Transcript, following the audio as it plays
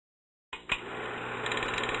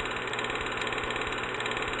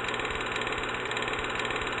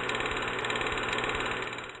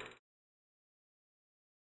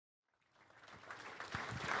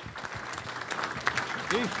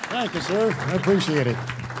Thank you, sir. I appreciate it.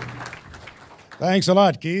 Thanks a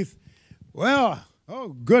lot, Keith. Well,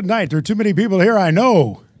 good night. There are too many people here, I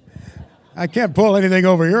know. I can't pull anything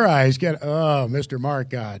over your eyes. Mr.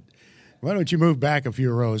 Marcotte. Why don't you move back a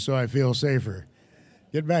few rows so I feel safer?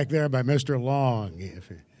 Get back there by Mr. Long.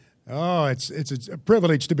 It's a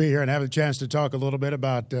privilege to be here and have a chance to talk a little bit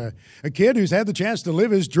about a kid who's had the chance to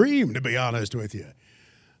live his dream, to be honest with you.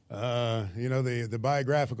 The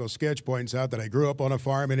biographical sketch points out that I grew up on a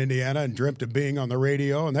farm in Indiana and dreamt of being on the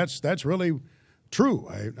radio, and that's really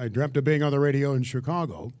true. I dreamt of being on the radio in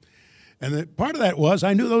Chicago. And part of that was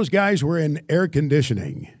I knew those guys were in air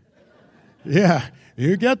conditioning. Yeah,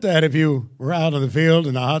 you get that if you were out in the field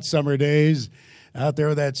in the hot summer days, out there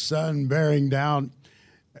with that sun bearing down.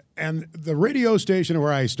 And the radio station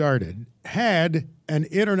where I started had an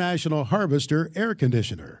International Harvester air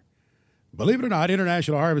conditioner. Believe it or not,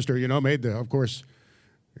 International Harvester, made of course,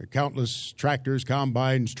 countless tractors,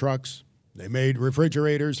 combines, trucks. They made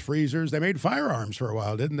refrigerators, freezers. They made firearms for a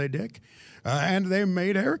while, didn't they, Dick? And they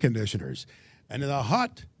made air conditioners. And in the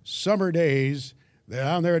hot summer days,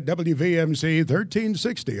 down there at WVMC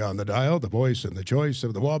 1360 on the dial, the voice and the choice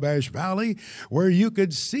of the Wabash Valley, where you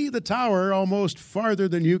could see the tower almost farther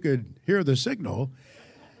than you could hear the signal.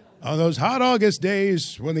 On those hot August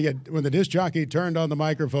days, when the disc jockey turned on the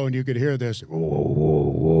microphone, you could hear this, whoa,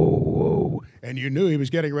 whoa, whoa, whoa. And you knew he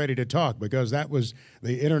was getting ready to talk because that was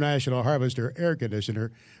the International Harvester air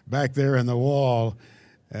conditioner back there in the wall.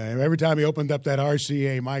 Every time he opened up that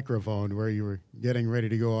RCA microphone where you were getting ready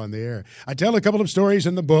to go on the air. I tell a couple of stories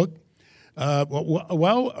in the book. One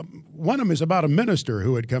of them is about a minister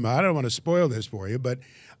who had come out. I don't want to spoil this for you, but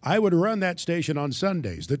I would run that station on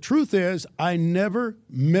Sundays. The truth is, I never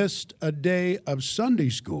missed a day of Sunday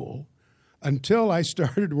school until I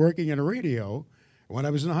started working in radio when I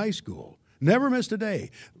was in high school. Never missed a day.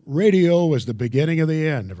 Radio was the beginning of the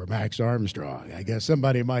end for Max Armstrong, I guess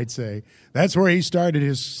somebody might say. That's where he started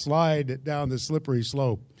his slide down the slippery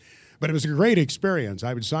slope. But it was a great experience.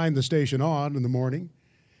 I would sign the station on in the morning,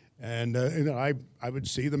 and I would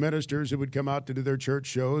see the ministers who would come out to do their church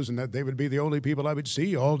shows, and that they would be the only people I would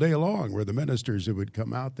see all day long were the ministers who would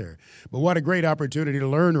come out there. But what a great opportunity to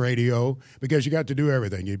learn radio, because you got to do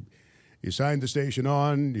everything. You signed the station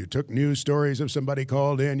on, you took news stories if somebody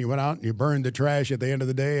called in, you went out and you burned the trash at the end of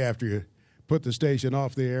the day after you put the station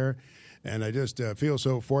off the air, and I just feel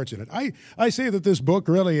so fortunate. I say that this book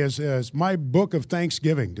really is my book of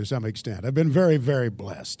Thanksgiving to some extent. I've been very, very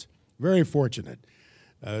blessed, very fortunate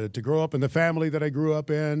to grow up in the family that I grew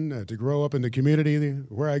up in, to grow up in the community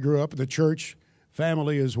where I grew up, the church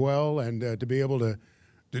family as well, and to be able to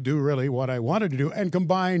do really what I wanted to do and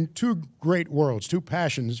combine two great worlds, two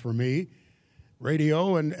passions for me,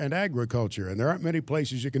 radio and agriculture. And there aren't many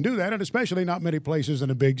places you can do that, and especially not many places in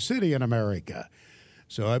a big city in America.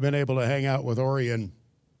 So I've been able to hang out with Orion.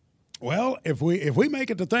 Well, if we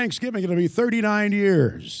make it to Thanksgiving, it'll be 39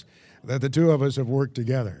 years that the two of us have worked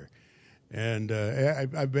together. And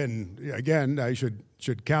I've been, again, I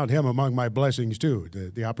should count him among my blessings too,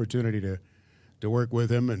 the opportunity to work with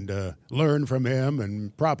him and learn from him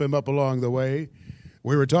and prop him up along the way.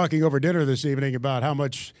 We were talking over dinner this evening about how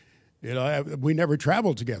much, we never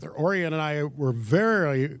traveled together. Orion and I were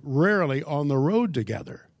very rarely on the road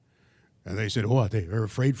together. And they said, they are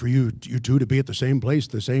afraid for you two to be at the same place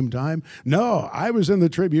at the same time? No, I was in the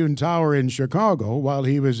Tribune Tower in Chicago while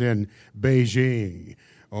he was in Beijing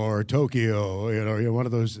or Tokyo, one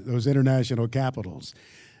of those international capitals.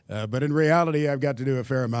 But in reality, I've got to do a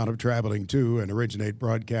fair amount of traveling, too, and originate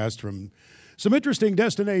broadcasts from some interesting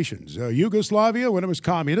destinations. Yugoslavia, when it was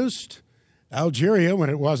communist. Algeria, when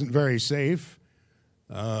it wasn't very safe.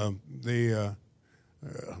 They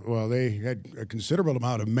had a considerable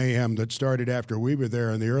amount of mayhem that started after we were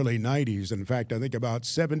there in the early 90s. In fact, I think about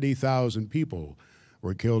 70,000 people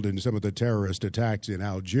were killed in some of the terrorist attacks in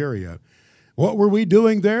Algeria. What were we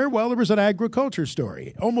doing there? Well, there was an agriculture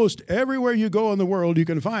story. Almost everywhere you go in the world, you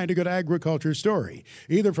can find a good agriculture story,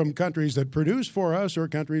 either from countries that produce for us or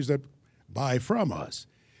countries that buy from us.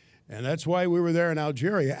 And that's why we were there in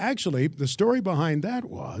Algeria. Actually, the story behind that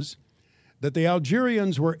was that the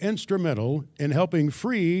Algerians were instrumental in helping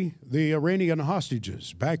free the Iranian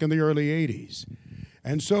hostages back in the early 80s.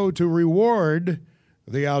 And so to reward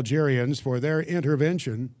the Algerians for their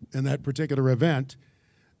intervention in that particular event,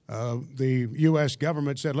 the U.S.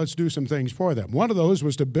 government said, let's do some things for them. One of those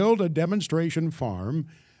was to build a demonstration farm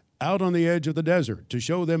out on the edge of the desert to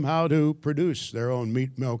show them how to produce their own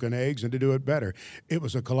meat, milk, and eggs and to do it better. It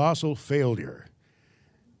was a colossal failure.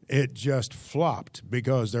 It just flopped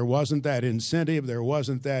because there wasn't that incentive, there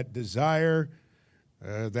wasn't that desire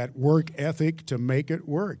that work ethic to make it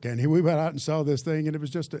work. And we went out and saw this thing, and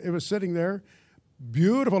it was sitting there,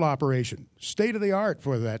 beautiful operation, state of the art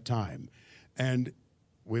for that time. And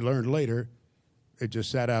we learned later, it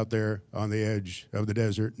just sat out there on the edge of the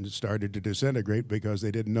desert and started to disintegrate because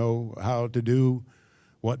they didn't know how to do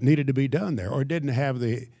what needed to be done there, or didn't have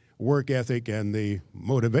the work ethic and the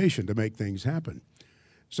motivation to make things happen.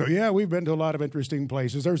 So, yeah, we've been to a lot of interesting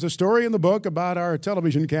places. There's a story in the book about our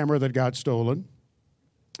television camera that got stolen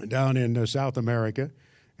down in South America.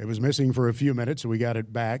 It was missing for a few minutes, so we got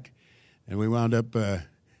it back, and we wound up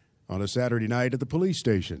on a Saturday night at the police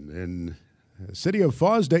station in the city of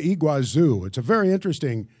Foz de Iguazu. It's a very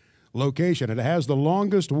interesting location. It has the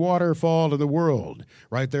longest waterfall in the world,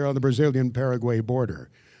 right there on the Brazilian-Paraguay border.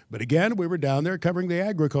 But again, we were down there covering the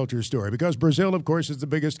agriculture story because Brazil, of course, is the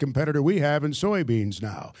biggest competitor we have in soybeans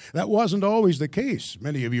now. That wasn't always the case,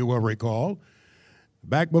 many of you will recall.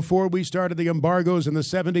 Back before we started the embargoes in the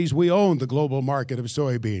 70s, we owned the global market of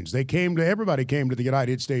soybeans. Everybody came to the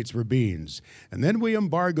United States for beans. And then we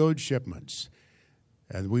embargoed shipments.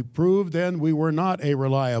 And we proved then we were not a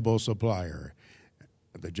reliable supplier.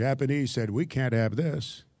 The Japanese said, we can't have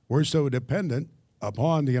this. We're so dependent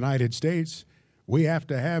upon the United States. We have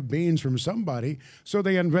to have beans from somebody. So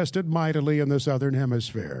they invested mightily in the Southern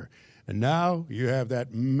Hemisphere. And now you have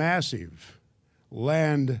that massive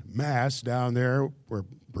land mass down there where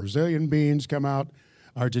Brazilian beans come out,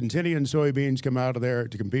 Argentinian soybeans come out of there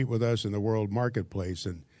to compete with us in the world marketplace.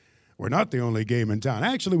 And we're not the only game in town.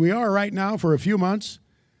 Actually, we are right now for a few months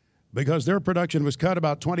because their production was cut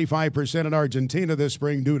about 25% in Argentina this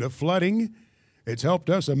spring due to flooding. It's helped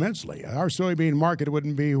us immensely. Our soybean market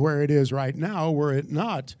wouldn't be where it is right now were it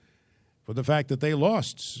not for the fact that they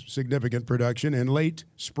lost significant production in late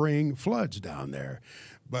spring floods down there.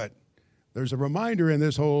 But there's a reminder in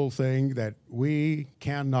this whole thing that we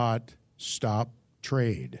cannot stop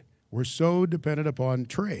trade. We're so dependent upon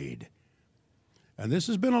trade. And this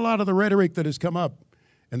has been a lot of the rhetoric that has come up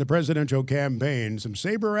in the presidential campaign, some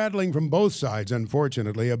saber-rattling from both sides,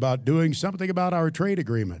 unfortunately, about doing something about our trade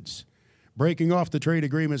agreements, breaking off the trade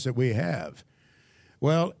agreements that we have.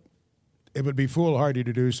 Well, it would be foolhardy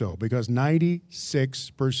to do so because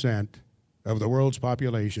 96% of the world's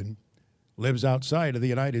population lives outside of the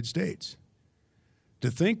United States. To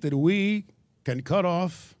think that we can cut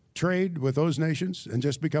off trade with those nations and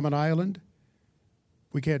just become an island,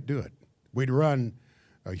 we can't do it. We'd run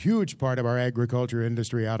a huge part of our agriculture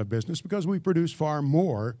industry out of business because we produce far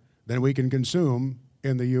more than we can consume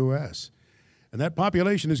in the U.S. And that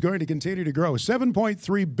population is going to continue to grow.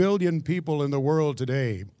 7.3 billion people in the world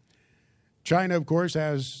today. China, of course,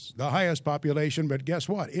 has the highest population, but guess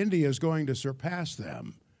what? India is going to surpass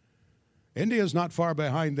them. India is not far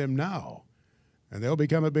behind them now, and they'll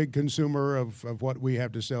become a big consumer of what we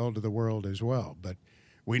have to sell to the world as well. But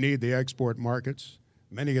we need the export markets.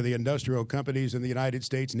 Many of the industrial companies in the United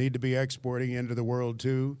States need to be exporting into the world,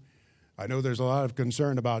 too. I know there's a lot of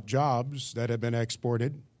concern about jobs that have been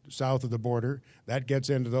exported south of the border. That gets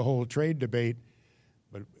into the whole trade debate.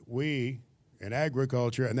 But we, in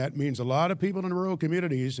agriculture, and that means a lot of people in rural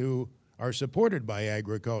communities who are supported by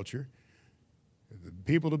agriculture, the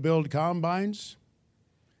people to build combines.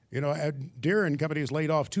 You know, Deere and Company has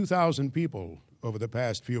laid off 2,000 people over the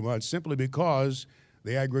past few months simply because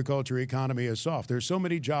the agriculture economy is soft. There's so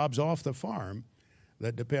many jobs off the farm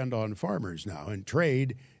that depend on farmers now, and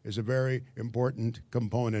trade is a very important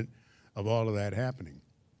component of all of that happening.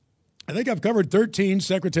 I think I've covered 13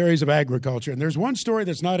 secretaries of agriculture, and there's one story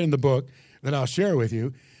that's not in the book that I'll share with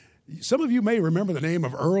you. Some of you may remember the name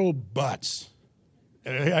of Earl Butz.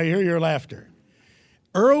 I hear your laughter.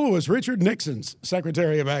 Earl was Richard Nixon's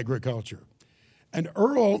Secretary of Agriculture. And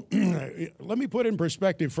Earl, let me put in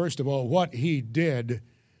perspective, first of all, what he did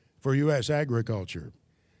for U.S. agriculture.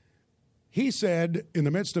 He said, in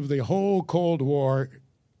the midst of the whole Cold War,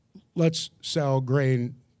 let's sell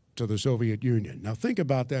grain to the Soviet Union. Now, think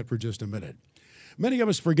about that for just a minute. Many of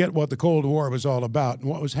us forget what the Cold War was all about and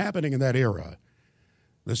what was happening in that era.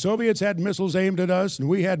 The Soviets had missiles aimed at us, and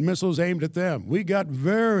we had missiles aimed at them. We got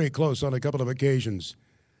very close on a couple of occasions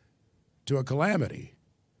to a calamity.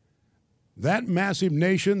 That massive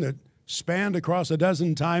nation that spanned across a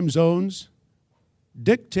dozen time zones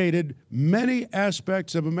dictated many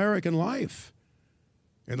aspects of American life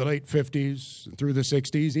in the late 50s and through the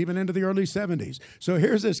 60s, even into the early 70s. So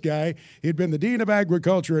here's this guy. He'd been the dean of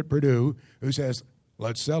agriculture at Purdue who says,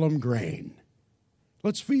 let's sell them grain.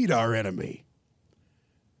 Let's feed our enemy.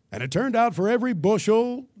 And it turned out for every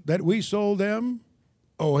bushel that we sold them,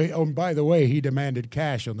 and by the way, he demanded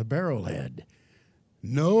cash on the barrelhead.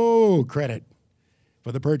 No credit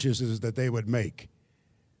for the purchases that they would make.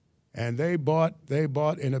 And they bought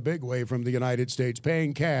in a big way from the United States,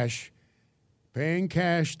 paying cash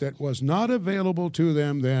that was not available to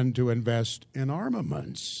them then to invest in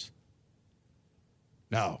armaments.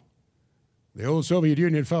 Now, the old Soviet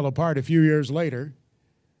Union fell apart a few years later,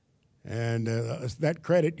 and that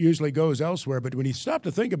credit usually goes elsewhere. But when you stop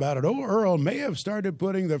to think about it, old Earl may have started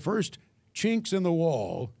putting the first chinks in the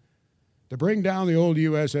wall to bring down the old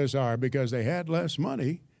USSR because they had less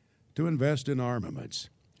money to invest in armaments.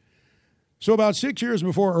 So about 6 years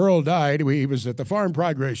before Earl died, he was at the Farm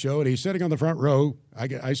Progress Show, and he's sitting on the front row.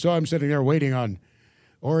 I saw him sitting there waiting on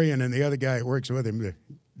Orion and the other guy who works with him to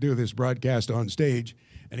do this broadcast on stage,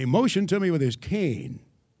 and he motioned to me with his cane.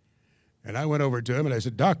 And I went over to him, and I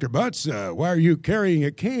said, Dr. Butts, why are you carrying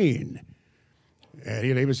a cane?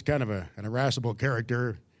 And he was kind of an irascible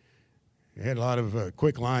character. He had a lot of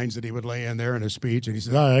quick lines that he would lay in there in a speech, and he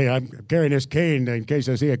said, I'm carrying this cane in case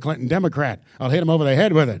I see a Clinton Democrat. I'll hit him over the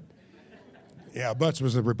head with it. Yeah, Butts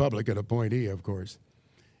was a Republican appointee, of course.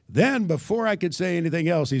 Then, before I could say anything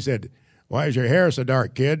else, he said, why is your hair so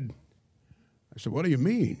dark, kid? I said, what do you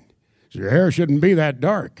mean? He said, your hair shouldn't be that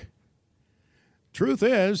dark. Truth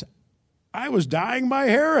is, I was dyeing my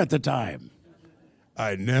hair at the time.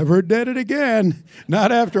 I never did it again, not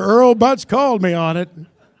after Earl Butts called me on it.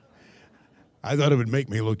 I thought it would make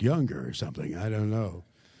me look younger or something. I don't know.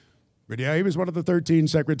 But yeah, he was one of the 13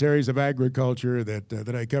 secretaries of agriculture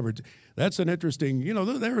that I covered. That's an interesting,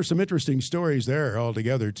 there are some interesting stories there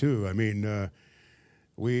altogether, too. I mean,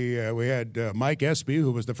 we had Mike Espy,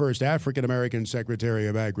 who was the first African-American secretary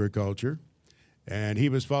of agriculture, and he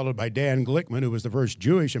was followed by Dan Glickman, who was the first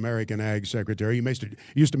Jewish-American ag secretary. He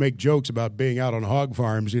used to make jokes about being out on hog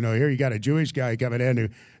farms. Here you got a Jewish guy coming in who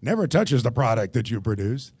never touches the product that you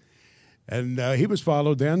produce. And he was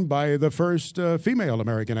followed then by the first female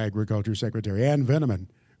American agriculture secretary, Ann Veneman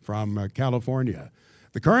from California.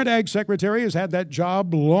 The current ag secretary has had that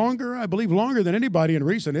job longer than anybody in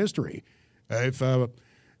recent history.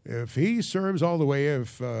 If he serves all the way,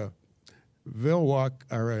 if Vilsack,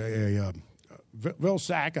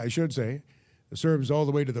 I should say, serves all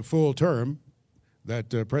the way to the full term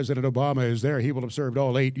that President Obama is there, he will have served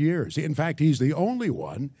all 8 years. In fact, he's the only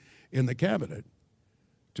one in the cabinet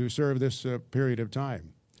to serve this period of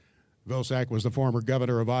time. Vilsack was the former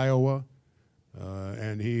governor of Iowa,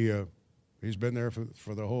 and he's been there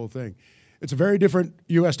for the whole thing. It's a very different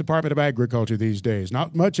U.S. Department of Agriculture these days.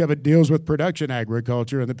 Not much of it deals with production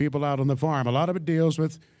agriculture and the people out on the farm. A lot of it deals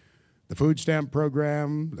with the food stamp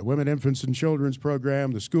program, the Women, Infants, and Children's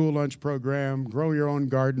program, the school lunch program, grow your own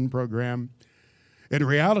garden program. In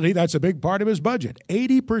reality, that's a big part of his budget.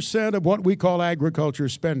 80% of what we call agriculture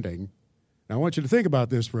spending, now I want you to think about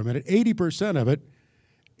this for a minute, 80% of it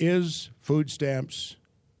is food stamps,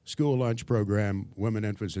 school lunch program, Women,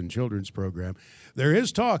 Infants, and Children's program. There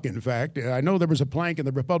is talk, in fact, I know there was a plank in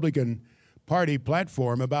the Republican Party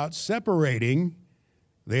platform about separating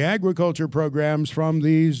the agriculture programs from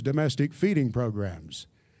these domestic feeding programs.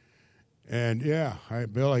 And yeah,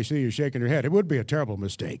 Bill, I see you shaking your head. It would be a terrible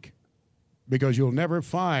mistake because you'll never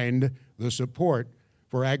find the support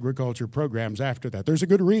for agriculture programs after that. There's a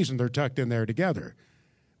good reason they're tucked in there together,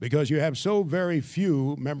 because you have so very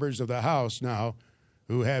few members of the House now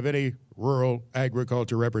who have any rural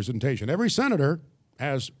agriculture representation. Every senator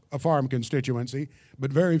has a farm constituency,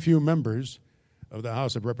 but very few members of the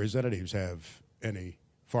House of Representatives have any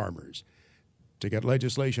farmers. To get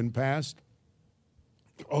legislation passed,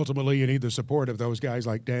 ultimately you need the support of those guys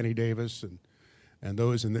like Danny Davis and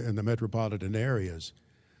those in the metropolitan areas.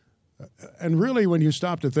 And really, when you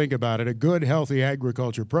stop to think about it, a good, healthy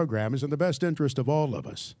agriculture program is in the best interest of all of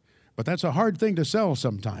us. But that's a hard thing to sell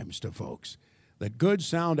sometimes to folks, that good,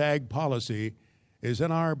 sound ag policy is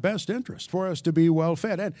in our best interest for us to be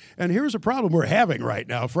well-fed. And here's a problem we're having right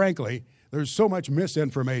now, frankly. There's so much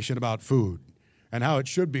misinformation about food and how it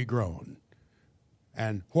should be grown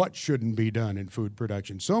and what shouldn't be done in food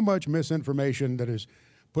production. So much misinformation that is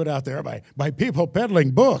put out there by people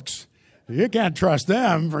peddling books. You can't trust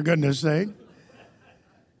them, for goodness sake.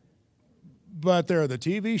 But there are the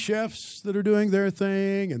TV chefs that are doing their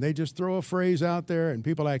thing, and they just throw a phrase out there, and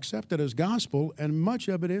people accept it as gospel, and much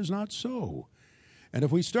of it is not so. And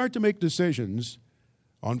if we start to make decisions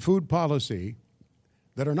on food policy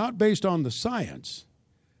that are not based on the science,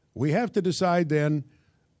 we have to decide then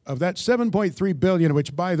of that $7.3 billion,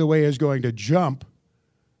 which, by the way, is going to jump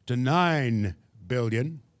to $9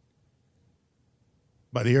 billion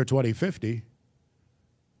by the year 2050,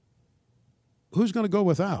 who's going to go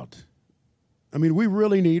without? I mean, we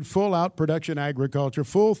really need full-out production agriculture,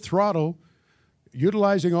 full throttle,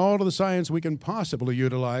 utilizing all of the science we can possibly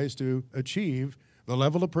utilize to achieve the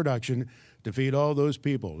level of production to feed all those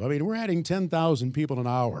people. I mean, we're adding 10,000 people an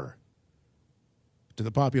hour to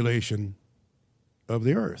the population of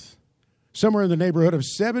the earth. Somewhere in the neighborhood of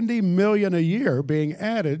 70 million a year being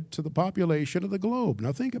added to the population of the globe.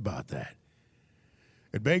 Now think about that.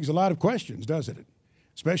 It begs a lot of questions, doesn't it?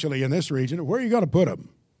 Especially in this region. Where are you going to put them?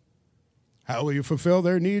 How will you fulfill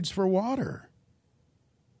their needs for water?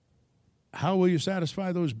 How will you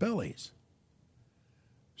satisfy those bellies?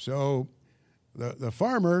 So the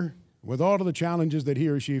farmer, with all of the challenges that he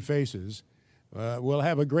or she faces, will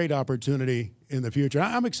have a great opportunity in the future.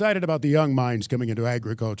 I'm excited about the young minds coming into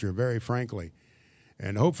agriculture, very frankly.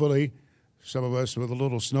 And hopefully, some of us with a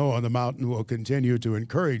little snow on the mountain will continue to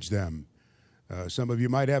encourage them. Some of you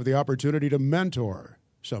might have the opportunity to mentor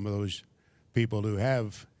some of those people who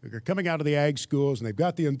are coming out of the ag schools, and they've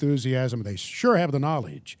got the enthusiasm, and they sure have the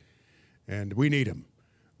knowledge. And we need them.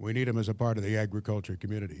 We need them as a part of the agriculture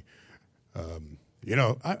community. You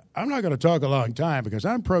know, I'm not going to talk a long time because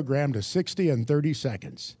I'm programmed to 60 and 30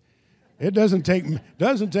 seconds. It doesn't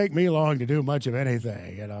take me long to do much of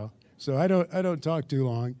anything, you know. So I don't talk too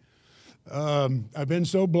long. I've been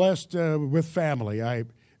so blessed with family.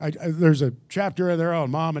 There's a chapter in there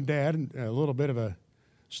on mom and dad, and a little bit of a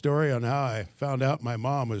story on how I found out my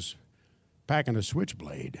mom was packing a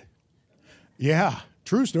switchblade. Yeah,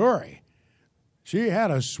 true story. She had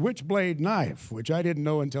a switchblade knife, which I didn't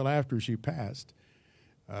know until after she passed.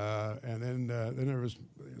 And then there was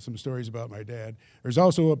some stories about my dad. There's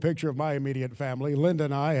also a picture of my immediate family. Linda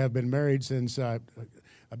and I have been married since, I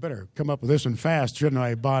better come up with this one fast, shouldn't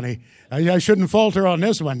I, Bonnie? I shouldn't falter on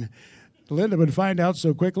this one. Linda would find out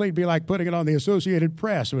so quickly, it'd be like putting it on the Associated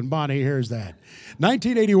Press when Bonnie hears that.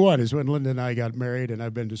 1981 is when Linda and I got married, and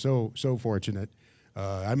I've been so fortunate.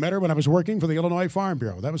 I met her when I was working for the Illinois Farm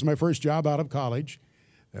Bureau. That was my first job out of college.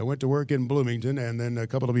 I went to work in Bloomington, and then a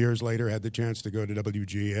couple of years later had the chance to go to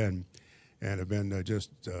WGN, and have been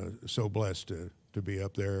just so blessed to be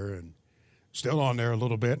up there and still on there a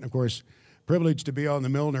little bit. And, of course, privileged to be on the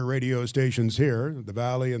Milner radio stations here, the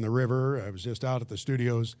Valley and the River. I was just out at the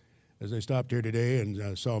studios as I stopped here today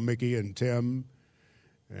and saw Mickey and Tim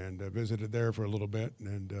and visited there for a little bit.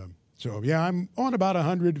 And so, yeah, I'm on about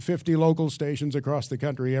 150 local stations across the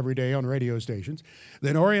country every day on radio stations.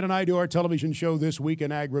 Then Orion and I do our television show This Week in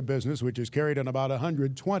Agribusiness, which is carried on about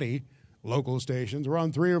 120 local stations. We're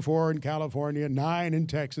on 3 or 4 in California, 9 in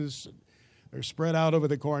Texas. They're spread out over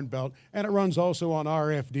the Corn Belt. And it runs also on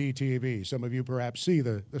RFD TV. Some of you perhaps see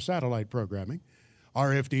the satellite programming.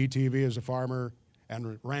 RFD TV is a farmer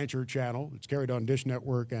and rancher channel. It's carried on Dish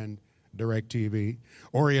Network and DirecTV.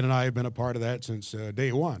 Orion and I have been a part of that since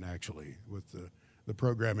day one, actually, with the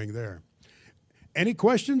programming there. Any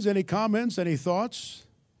questions, any comments, any thoughts?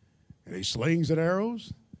 Any slings and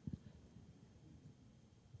arrows?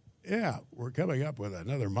 Yeah, we're coming up with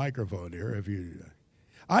another microphone here.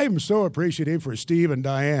 I am so appreciative for Steve and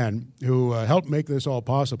Diane, who helped make this all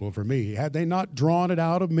possible for me. Had they not drawn it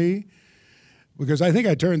out of me, because I think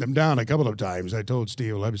I turned them down a couple of times. I told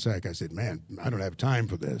Steve Lebsack, I said, man, I don't have time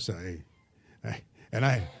for this.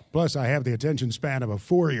 Plus I have the attention span of a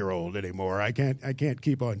 4-year-old anymore. I can't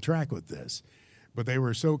keep on track with this. But they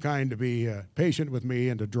were so kind to be patient with me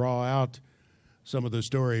and to draw out some of the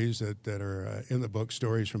stories that are in the book,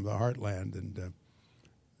 Stories from the Heartland. And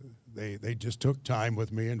they just took time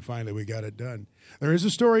with me, and finally we got it done. There is a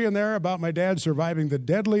story in there about my dad surviving the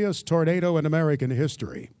deadliest tornado in American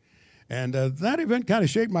history. And that event kind of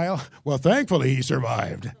shaped well, thankfully he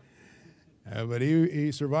survived. But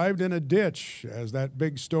he survived in a ditch as that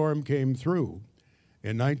big storm came through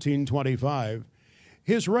in 1925.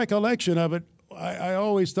 His recollection of it, I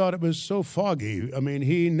always thought it was so foggy. I mean,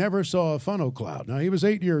 he never saw a funnel cloud. Now, he was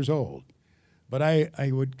 8 years old. But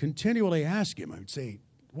I would continually ask him, I would say,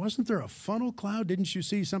 wasn't there a funnel cloud? Didn't you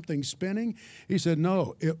see something spinning? He said,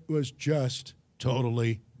 no, it was just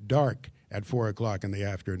totally dark at 4 o'clock in the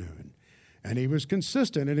afternoon. And he was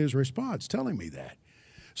consistent in his response, telling me that.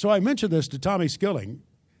 So I mentioned this to Tommy Skilling.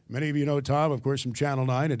 Many of you know Tom, of course, from Channel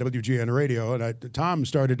 9 at WGN Radio. And Tom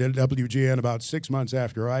started at WGN about 6 months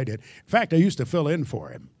after I did. In fact, I used to fill in for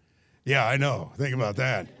him. Yeah, I know. Think about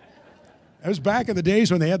that. It was back in the days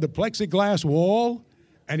when they had the plexiglass wall,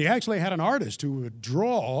 and you actually had an artist who would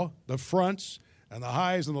draw the fronts and the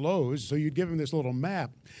highs and the lows, so you'd give him this little map.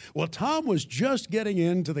 Well, Tom was just getting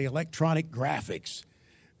into the electronic graphics.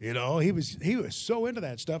 You know, he was so into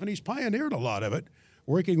that stuff, and he's pioneered a lot of it,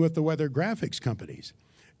 working with the weather graphics companies.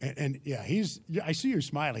 And yeah, I see you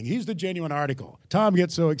smiling. He's the genuine article. Tom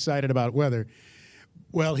gets so excited about weather.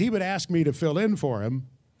 Well, he would ask me to fill in for him,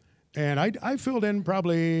 and I filled in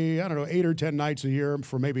probably, 8 or 10 nights a year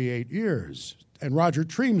for maybe 8 years. And Roger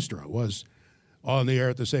Treemstra was on the air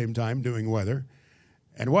at the same time doing weather.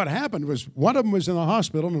 And what happened was one of them was in the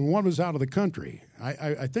hospital and one was out of the country.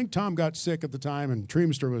 I think Tom got sick at the time and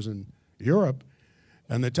Treemster was in Europe.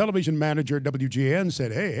 And the television manager at WGN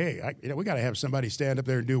said, hey, we got to have somebody stand up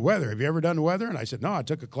there and do weather. Have you ever done weather? And I said, no, I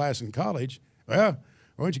took a class in college. Well,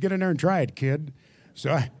 why don't you get in there and try it, kid?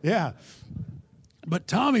 So, yeah. But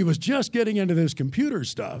Tommy was just getting into this computer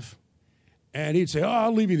stuff. And he'd say,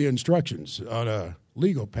 I'll leave you the instructions on a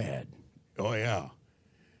legal pad. Oh, yeah.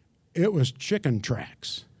 It was chicken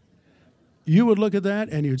tracks. You would look at that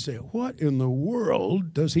and you'd say, what in the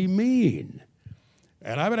world does he mean?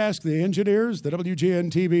 And I would ask the engineers, the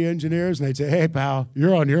WGN TV engineers, and they'd say, hey, pal,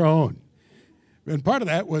 you're on your own. And part of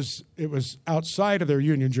that was it was outside of their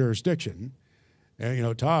union jurisdiction.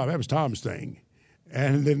 And, Tom, that was Tom's thing.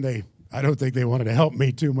 And then I don't think they wanted to help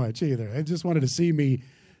me too much either. They just wanted to see me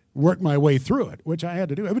work my way through it, which I had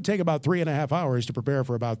to do. It would take about 3.5 hours to prepare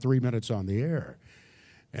for about 3 minutes on the air.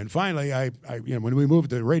 And finally, when we moved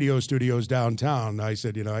to radio studios downtown, I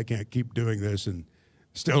said, I can't keep doing this and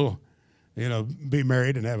still, be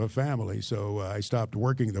married and have a family. So I stopped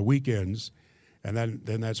working the weekends, and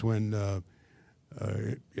then that's when,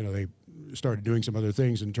 they started doing some other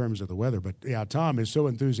things in terms of the weather. But, yeah, Tom is so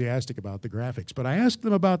enthusiastic about the graphics. But I asked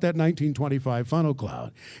him about that 1925 funnel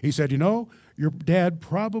cloud. He said, your dad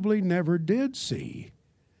probably never did see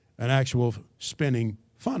an actual spinning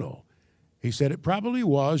funnel. He said it probably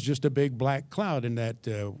was just a big black cloud in that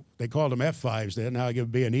they called them F5s then. Now it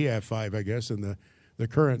would be an EF5, I guess, in the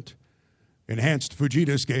current enhanced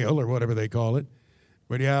Fujita scale or whatever they call it.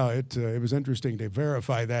 But, yeah, it was interesting to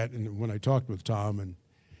verify that when I talked with Tom. And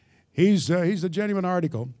he's a genuine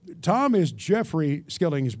article. Tom is Jeffrey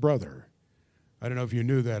Skilling's brother. I don't know if you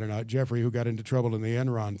knew that or not. Jeffrey, who got into trouble in the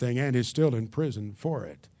Enron thing and is still in prison for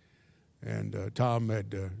it. And Tom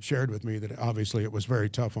had shared with me that obviously it was very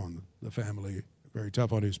tough on the family, very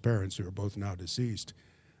tough on his parents, who are both now deceased,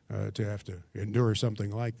 to have to endure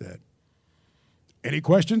something like that. Any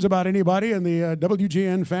questions about anybody in the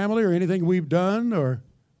WGN family or anything we've done or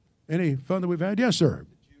any fun that we've had? Yes, sir.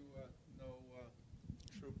 Did you know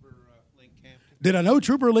Trooper Link Hampton? Did I know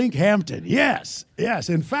Trooper Link Hampton? Yes.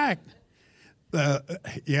 In fact,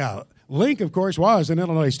 Link, of course, was an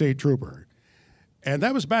Illinois State Trooper. And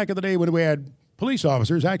that was back in the day when we had police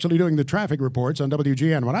officers actually doing the traffic reports on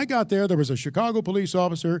WGN. When I got there was a Chicago police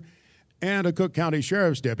officer and a Cook County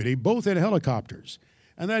Sheriff's deputy, both in helicopters.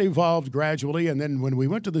 And that evolved gradually. And then when we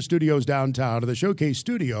went to the studios downtown, to the Showcase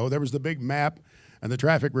studio, there was the big map and the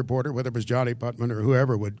traffic reporter, whether it was Johnny Putman or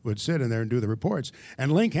whoever, would sit in there and do the reports.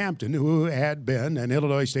 And Link Hampton, who had been an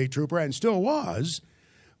Illinois State Trooper and still was,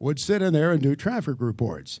 would sit in there and do traffic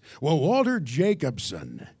reports. Well, Walter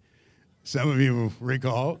Jacobson, some of you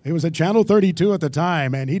recall, he was at Channel 32 at the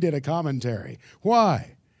time, and he did a commentary.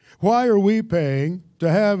 Why? Why are we paying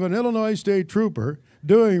to have an Illinois State Trooper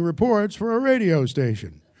doing reports for a radio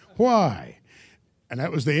station? Why? And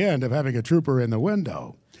that was the end of having a trooper in the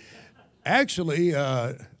window. Actually,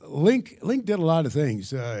 Link did a lot of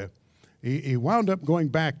things. He wound up going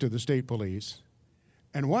back to the state police.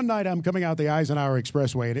 And one night I'm coming out the Eisenhower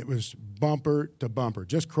Expressway, and it was bumper to bumper,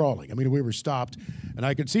 just crawling. I mean, we were stopped, and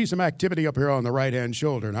I could see some activity up here on the right-hand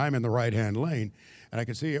shoulder, and I'm in the right-hand lane, and I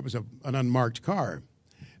could see it was an unmarked car.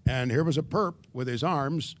 And here was a perp with his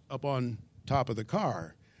arms up on top of the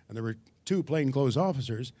car, and there were two plainclothes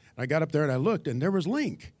officers. And I got up there, and I looked, and there was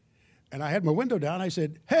Link. And I had my window down. I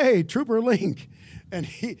said, "Hey, Trooper Link." And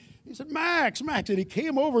he said, Max, and he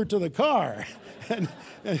came over to the car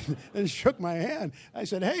and shook my hand. I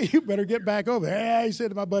said, "Hey, you better get back over there." Yeah, he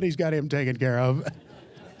said, "My buddy's got him taken care of."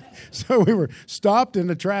 So we were stopped in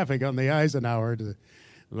the traffic on the Eisenhower to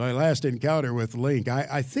my last encounter with Link.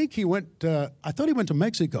 I think he went, I thought he went to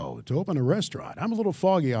Mexico to open a restaurant. I'm a little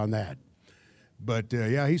foggy on that. But,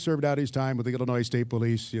 yeah, he served out his time with the Illinois State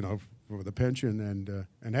Police, for the pension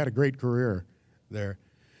and had a great career there.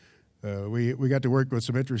 We got to work with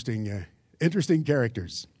some interesting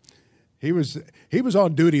characters. He was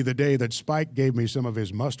on duty the day that Spike gave me some of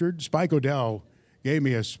his mustard. Spike Odell gave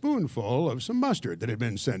me a spoonful of some mustard that had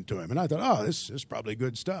been sent to him. And I thought, oh, this is probably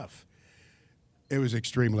good stuff. It was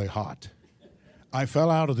extremely hot. I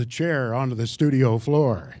fell out of the chair onto the studio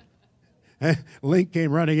floor. Link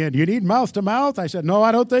came running in. "You need mouth to mouth?" I said, "No,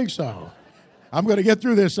 I don't think so. I'm going to get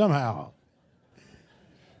through this somehow."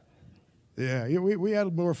 Yeah, we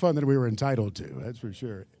had more fun than we were entitled to, that's for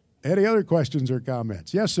sure. Any other questions or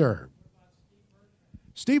comments? Yes, sir.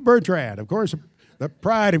 Steve Bertrand, of course, the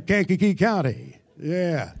pride of Kankakee County.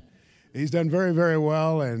 Yeah, he's done very, very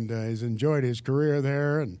well, and he's enjoyed his career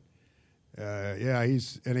there. And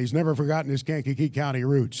he's never forgotten his Kankakee County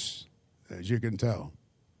roots, as you can tell.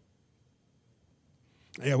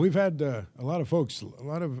 Yeah, we've had a lot of folks, a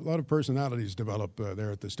lot of personalities develop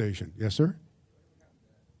there at the station. Yes, sir?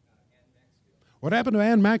 What happened to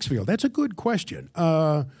Ann Maxfield? That's a good question.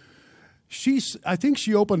 I think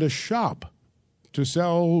she opened a shop to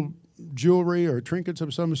sell jewelry or trinkets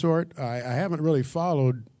of some sort. I haven't really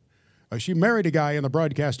followed. She married a guy in the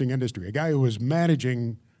broadcasting industry, a guy who was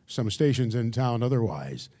managing some stations in town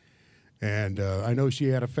otherwise. And I know she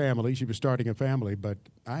had a family. She was starting a family, but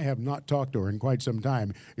I have not talked to her in quite some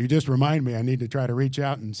time. You just remind me I need to try to reach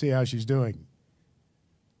out and see how she's doing.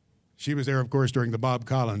 She was there, of course, during the Bob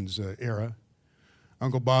Collins era.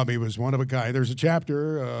 Uncle Bobby was one of a kind. There's a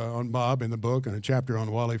chapter on Bob in the book and a chapter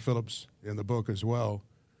on Wally Phillips in the book as well.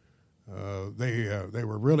 They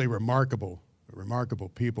were really remarkable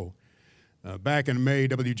people. Back in May,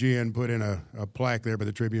 WGN put in a plaque there by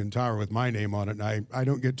the Tribune Tower with my name on it, and I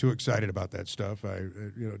don't get too excited about that stuff.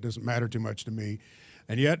 It doesn't matter too much to me.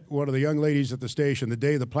 And yet, one of the young ladies at the station, the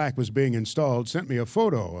day the plaque was being installed, sent me a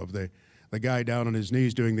photo of the guy down on his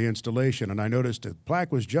knees doing the installation, and I noticed the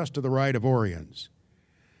plaque was just to the right of Orion's.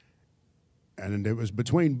 And it was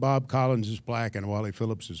between Bob Collins' plaque and Wally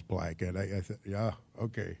Phillips's plaque. And I thought, yeah,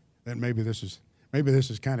 okay, then maybe this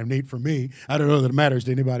is kind of neat for me. I don't know that it matters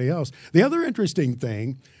to anybody else. The other interesting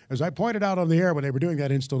thing, as I pointed out on the air when they were doing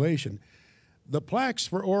that installation, the plaques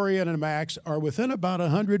for Orion and Max are within about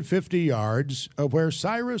 150 yards of where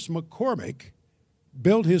Cyrus McCormick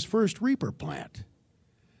built his first reaper plant.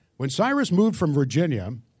 When Cyrus moved from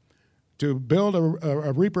Virginia to build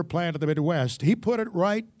a reaper plant in the Midwest, he put it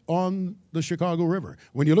right on the Chicago River.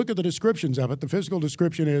 When you look at the descriptions of it, the physical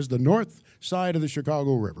description is the north side of the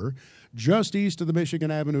Chicago River, just east of the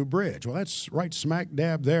Michigan Avenue Bridge. Well, that's right smack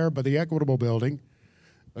dab there by the Equitable Building,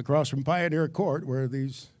 across from Pioneer Court, where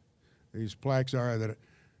these plaques are that,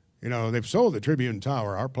 they've sold the Tribune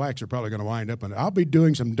Tower. Our plaques are probably going to wind up, and I'll be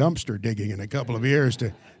doing some dumpster digging in a couple of years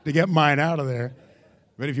to get mine out of there.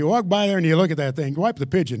 But if you walk by there and you look at that thing, wipe the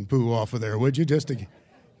pigeon poo off of there, would you, just to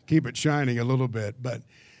keep it shining a little bit. But,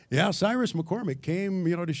 yeah, Cyrus McCormick came,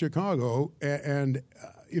 to Chicago, and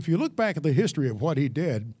if you look back at the history of what he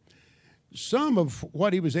did, some of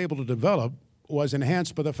what he was able to develop was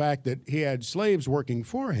enhanced by the fact that he had slaves working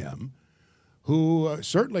for him who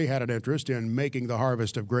certainly had an interest in making the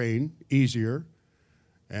harvest of grain easier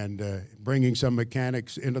and bringing some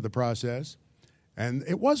mechanics into the process. And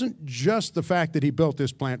it wasn't just the fact that he built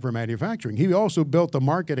this plant for manufacturing. He also built the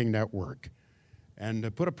marketing network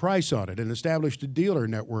and put a price on it and established a dealer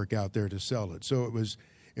network out there to sell it. So it was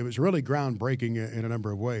really groundbreaking in a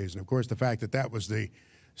number of ways. And, of course, the fact that that was the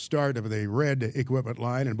start of the red equipment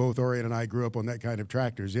line, and both Orion and I grew up on that kind of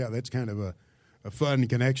tractors, yeah, that's kind of a fun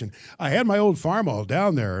connection. I had my old farmall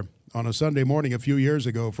down there on a Sunday morning a few years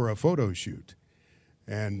ago for a photo shoot.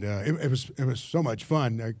 And it was so much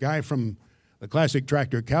fun. A guy from the Classic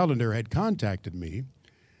Tractor Calendar had contacted me,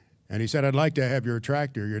 and he said, I'd like to have your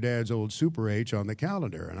tractor, your dad's old Super H, on the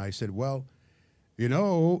calendar. And I said, well,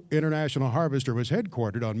 International Harvester was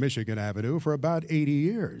headquartered on Michigan Avenue for about 80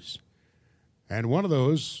 years. And one of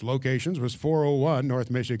those locations was 401 North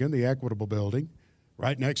Michigan, the Equitable Building,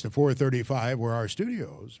 right next to 435 where our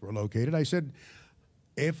studios were located. I said,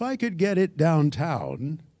 if I could get it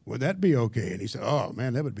downtown, would that be okay? And he said, oh,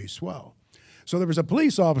 man, that would be swell. So there was a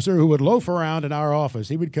police officer who would loaf around in our office.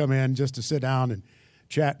 He would come in just to sit down and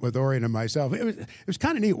chat with Orion and myself. It was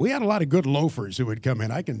kind of neat. We had a lot of good loafers who would come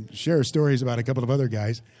in. I can share stories about a couple of other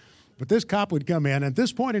guys. But this cop would come in. At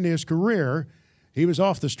this point in his career, he was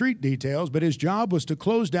off the street details, but his job was to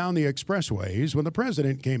close down the expressways when the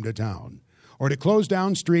president came to town, or to close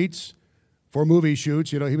down streets for movie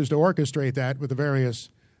shoots. He was to orchestrate that with the various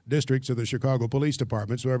districts of the Chicago Police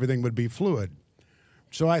Department so everything would be fluid.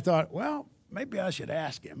 So I thought, well, maybe I should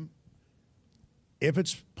ask him if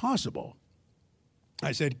it's possible.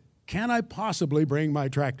 I said, can I possibly bring my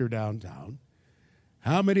tractor downtown?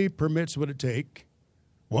 How many permits would it take?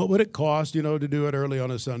 What would it cost, to do it early on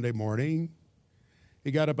a Sunday morning? He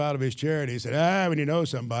got up out of his chair and he said, when you know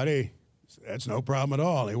somebody, that's no problem at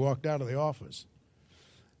all. He walked out of the office.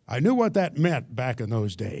 I knew what that meant back in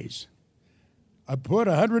those days. I put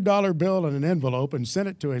a $100 bill in an envelope and sent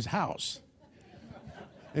it to his house.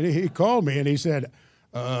 And he called me and he said,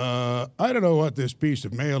 I don't know what this piece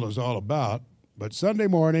of mail is all about, but Sunday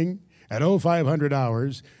morning at 0500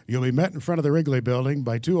 hours, you'll be met in front of the Wrigley Building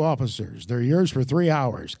by 2 officers. They're yours for 3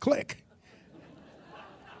 hours. Click.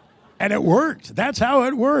 And it worked. That's how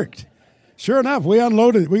it worked. Sure enough, we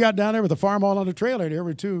unloaded. We got down there with a farmall on a trailer, and there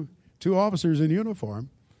were two officers in uniform.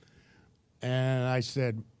 And I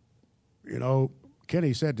said,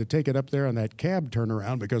 Kenny said to take it up there on that cab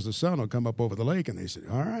turnaround because the sun will come up over the lake. And they said,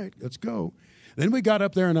 all right, let's go. Then we got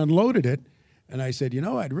up there and unloaded it. And I said,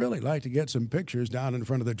 I'd really like to get some pictures down in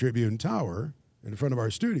front of the Tribune Tower, in front of our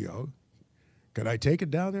studio. Could I take it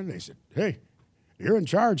down there? And they said, hey, you're in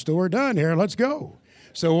charge till we're done here. Let's go.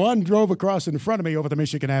 So one drove across in front of me over the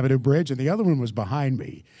Michigan Avenue Bridge, and the other one was behind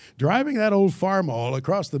me, driving that old Farmall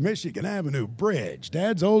across the Michigan Avenue Bridge,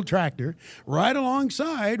 Dad's old tractor, right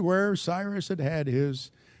alongside where Cyrus had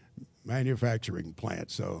his manufacturing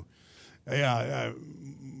plant. So, yeah,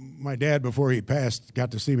 my dad, before he passed,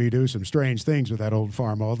 got to see me do some strange things with that old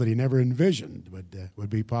Farmall that he never envisioned would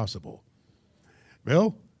be possible.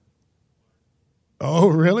 Bill? Oh,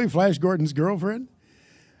 really? Flash Gordon's girlfriend?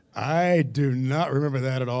 I do not remember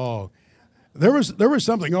that at all. There was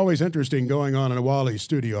something always interesting going on in Wally's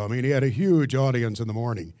studio. I mean, he had a huge audience in the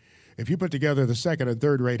morning. If you put together the second and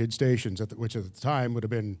third rated stations, which at the time would have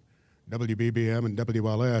been WBBM and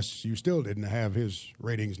WLS, you still didn't have his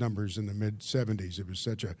ratings numbers in the mid-70s. It was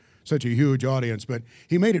such a huge audience, but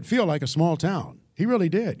he made it feel like a small town. He really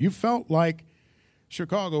did. You felt like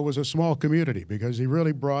Chicago was a small community because he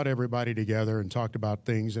really brought everybody together and talked about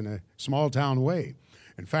things in a small town way.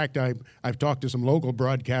 In fact, I've talked to some local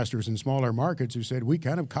broadcasters in smaller markets who said we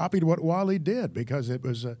kind of copied what Wally did because it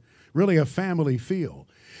was really a family feel.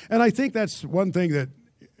 And I think that's one thing that,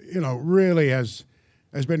 really has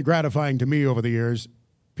been gratifying to me over the years.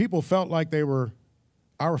 People felt like they were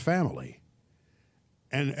our family.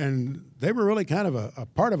 And they were really kind of a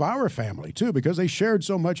part of our family, too, because they shared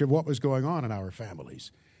so much of what was going on in our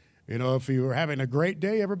families. If you were having a great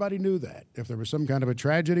day, everybody knew that. If there was some kind of a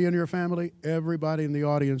tragedy in your family, everybody in the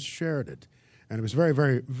audience shared it. And it was very,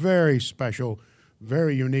 very, very special,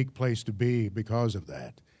 very unique place to be because of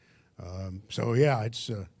that.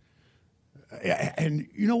 It's... and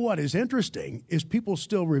you know what is interesting is people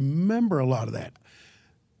still remember a lot of that.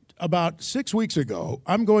 About 6 weeks ago,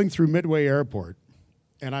 I'm going through Midway Airport,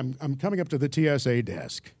 and I'm coming up to the TSA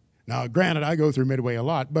desk. Now, granted, I go through Midway a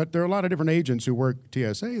lot, but there are a lot of different agents who work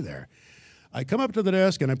TSA there. I come up to the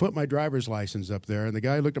desk, and I put my driver's license up there, and the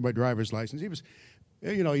guy looked at my driver's license. He was,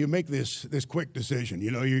 you make this quick decision.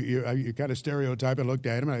 You kind of stereotype and looked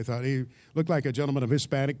at him, and I thought he looked like a gentleman of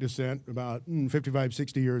Hispanic descent, about 55,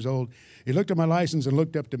 60 years old. He looked at my license and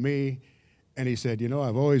looked up to me, and he said,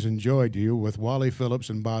 I've always enjoyed you with Wally Phillips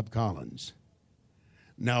and Bob Collins.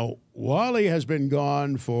 Now, Wally has been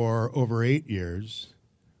gone for over 8 years.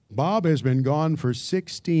 Bob has been gone for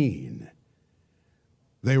 16.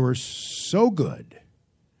 They were so good.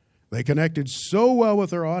 They connected so well with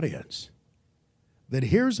their audience that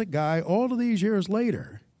here's a guy all of these years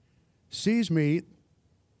later sees me,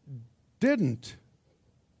 didn't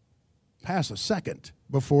pass a second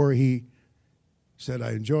before he said,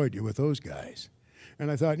 I enjoyed you with those guys.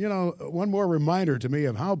 And I thought, one more reminder to me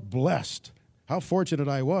of how blessed, how fortunate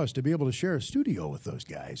I was to be able to share a studio with those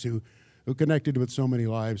guys who connected with so many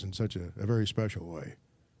lives in such a very special way.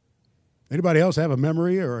 Anybody else have a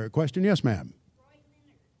memory or a question? Yes, ma'am.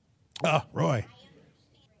 Roy.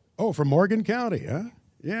 Oh, from Morgan County, huh?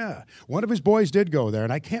 Yeah. One of his boys did go there,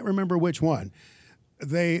 and I can't remember which one.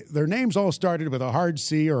 Their names all started with a hard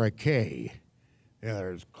C or a K. Yeah,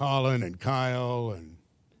 there's Colin and Kyle, and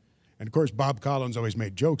of course Bob Collins always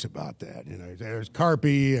made jokes about that. There's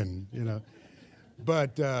Carpy, and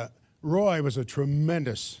but Roy was a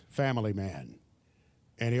tremendous family man,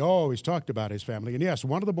 and he always talked about his family. And yes,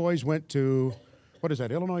 one of the boys went to, what is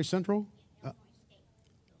that, Illinois Central?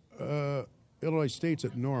 Illinois State's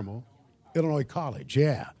at Normal. Illinois College,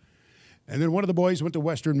 yeah. And then one of the boys went to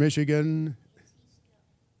Western Michigan.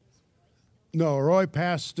 No, Roy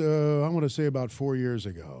passed, I want to say about 4 years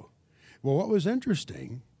ago. Well, what was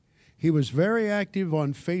interesting, he was very active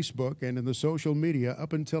on Facebook and in the social media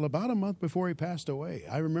up until about a month before he passed away.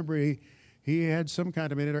 I remember he had some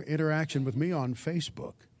kind of interaction with me on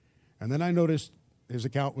Facebook. And then I noticed his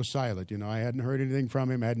account was silent. I hadn't heard anything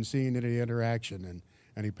from him, hadn't seen any interaction,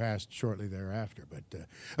 and he passed shortly thereafter. But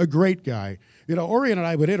a great guy. Orion and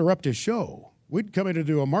I would interrupt his show. We'd come in to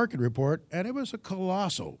do a market report, and it was a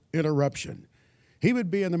colossal interruption. He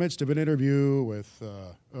would be in the midst of an interview with,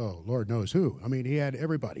 Lord knows who. I mean, he had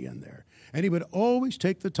everybody in there. And he would always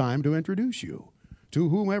take the time to introduce you to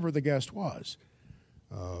whomever the guest was.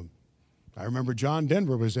 I remember John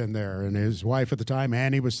Denver was in there, and his wife at the time,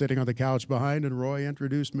 Annie, was sitting on the couch behind, and Roy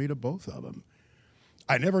introduced me to both of them.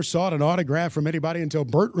 I never sought an autograph from anybody until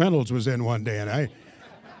Burt Reynolds was in one day, and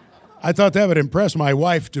I thought that would impress my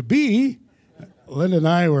wife-to-be. Linda and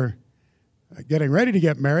I were getting ready to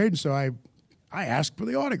get married, so I asked for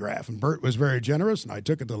the autograph, and Burt was very generous, and I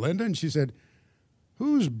took it to Linda, and she said,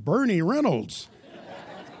 "Who's Bernie Reynolds?"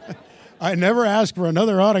 I never asked for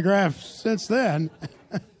another autograph since then.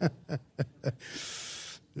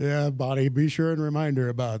 Yeah, Bonnie, be sure and remind her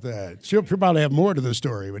about that. She'll probably have more to the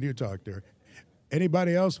story when you talk to her.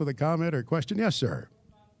 Anybody else with a comment or question? Yes, sir.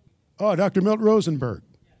 Oh, Dr. Milt Rosenberg.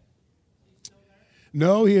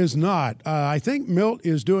 No, he is not. I think Milt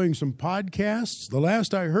is doing some podcasts. The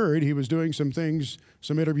last I heard, he was doing some things,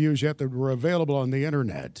 some interviews yet that were available on the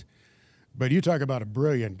internet. But you talk about a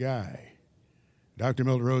brilliant guy, Dr.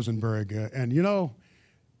 Milt Rosenberg. And you know,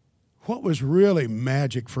 what was really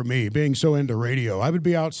magic for me, being so into radio, I would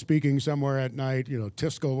be out speaking somewhere at night, you know,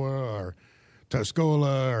 Tuscola or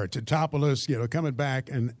Teutopolis, you know, coming back,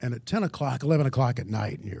 and at 10 o'clock, 11 o'clock at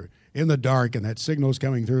night, and you're in the dark, and that signal's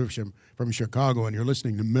coming through from Chicago, and you're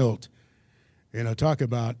listening to Milt, you know, talk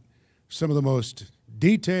about some of the most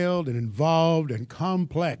detailed and involved and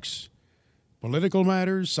complex political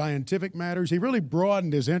matters, scientific matters. He really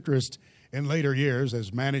broadened his interest in later years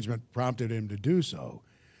as management prompted him to do so.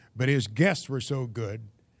 But his guests were so good,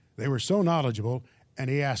 they were so knowledgeable, and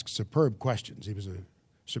he asked superb questions. He was a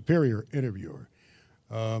superior interviewer.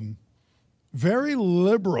 Very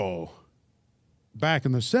liberal back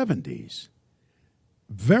in the 70s.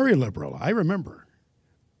 Very liberal, I remember.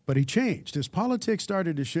 But he changed. His politics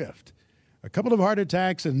started to shift. A couple of heart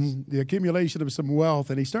attacks and the accumulation of some wealth,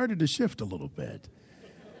 and he started to shift a little bit.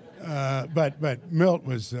 But Milt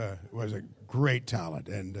was a great talent.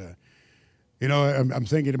 And, you know, I'm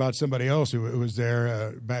thinking about somebody else who was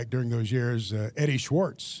there back during those years, Eddie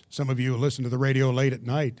Schwartz. Some of you listen to the radio late at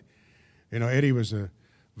night. You know, Eddie was a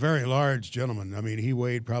very large gentleman. I mean, he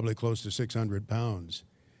weighed probably close to 600 pounds.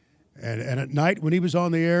 And at night when he was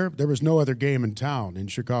on the air, there was no other game in town in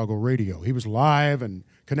Chicago radio. He was live and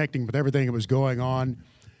connecting with everything that was going on.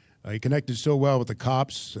 He connected so well with the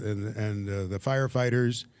cops and the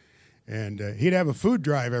firefighters. And he'd have a food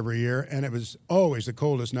drive every year, and it was always the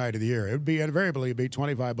coldest night of the year. It would be invariably be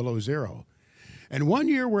 25 below zero. And one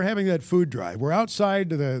year we're having that food drive. We're outside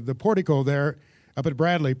the portico there up at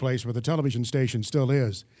Bradley Place where the television station still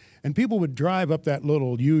is. And people would drive up that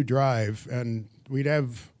little U drive, and we'd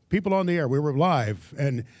have people on the air. We were live,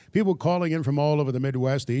 and people calling in from all over the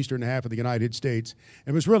Midwest, the eastern half of the United States.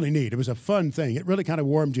 It was really neat. It was a fun thing. It really kind of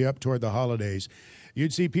warmed you up toward the holidays.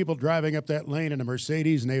 You'd see people driving up that lane in a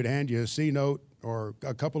Mercedes, and they would hand you a C-note or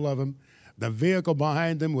a couple of them. The vehicle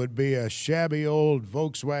behind them would be a shabby old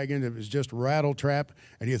Volkswagen. It was just rattle-trap,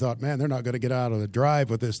 and you thought, man, they're not going to get out of the drive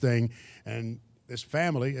with this thing. And this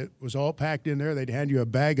family, it was all packed in there. They'd hand you a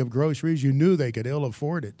bag of groceries. You knew they could ill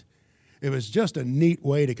afford it. It was just a neat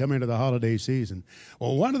way to come into the holiday season.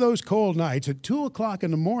 Well, one of those cold nights at 2 o'clock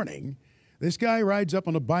in the morning, this guy rides up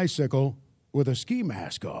on a bicycle with a ski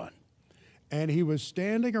mask on. And he was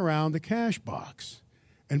standing around the cash box.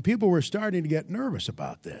 And people were starting to get nervous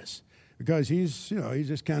about this because he's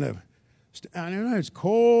just kind of, I don't know, it's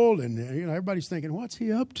cold, and you know, everybody's thinking, what's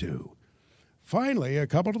he up to? Finally, a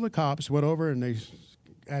couple of the cops went over and they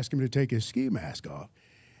asked him to take his ski mask off.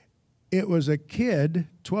 It was a kid,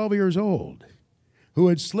 12 years old, who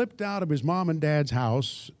had slipped out of his mom and dad's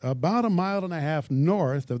house about 1.5 miles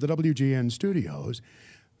north of the WGN studios,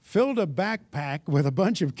 filled a backpack with a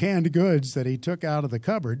bunch of canned goods that he took out of the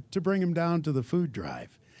cupboard to bring him down to the food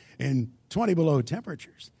drive in 20 below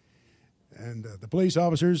temperatures. And the police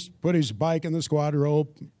officers put his bike in the squad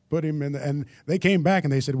rope, put him in, and they came back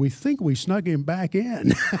and they said, we think we snuck him back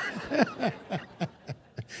in.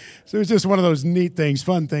 So it was just one of those neat things,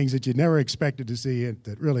 fun things that you never expected to see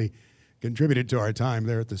that really contributed to our time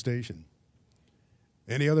there at the station.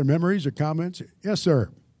 Any other memories or comments? Yes, sir.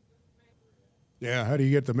 Yeah, how do you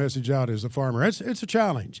get the message out as a farmer? It's a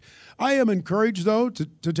challenge. I am encouraged, though, to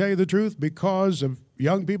tell you the truth, because of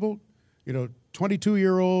young people, you know,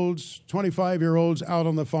 22-year-olds, 25-year-olds out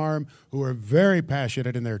on the farm who are very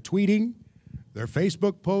passionate in their tweeting, their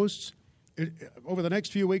Facebook posts. Over the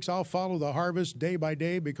next few weeks, I'll follow the harvest day by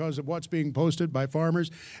day because of what's being posted by farmers.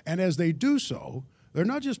 And as they do so, they're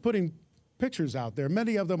not just putting pictures out there.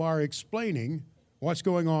 Many of them are explaining what's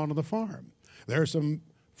going on the farm. There are some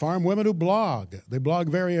farm women who blog. They blog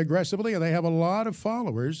very aggressively, and they have a lot of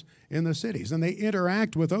followers in the cities. And they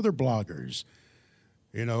interact with other bloggers,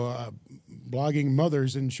 you know, blogging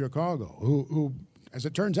mothers in Chicago who, as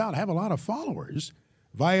it turns out, have a lot of followers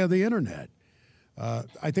via the internet.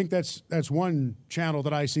 I think that's one channel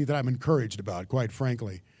that I see that I'm encouraged about, quite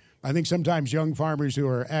frankly. I think sometimes young farmers who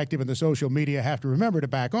are active in the social media have to remember to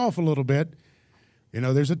back off a little bit. You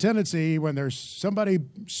know, there's a tendency when there's somebody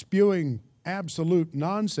spewing absolute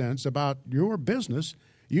nonsense about your business,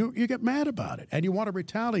 you get mad about it, and you want to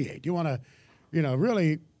retaliate. You want to, you know,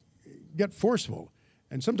 really get forceful.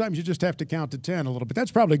 And sometimes you just have to count to 10 a little bit.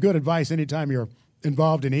 That's probably good advice anytime you're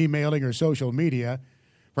involved in emailing or social media.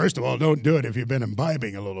 First of all, don't do it if you've been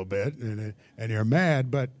imbibing a little bit and you're mad,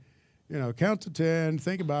 but count to 10,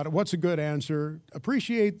 think about it. What's a good answer?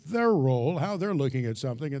 Appreciate their role, how they're looking at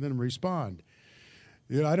something, and then respond.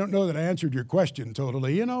 I don't know that I answered your question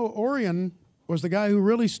totally. Orion was the guy who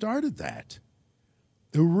really started that,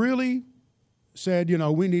 who really said,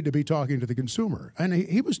 we need to be talking to the consumer. And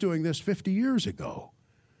he was doing this 50 years ago,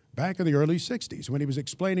 back in the early 60s, when he was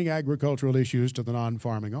explaining agricultural issues to the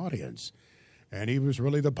non-farming audience. And he was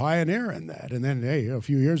really the pioneer in that. And then, a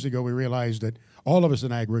few years ago, we realized that all of us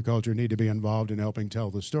in agriculture need to be involved in helping tell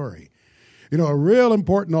the story. A real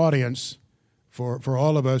important audience for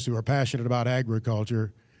all of us who are passionate about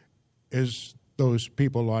agriculture is those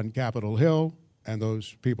people on Capitol Hill and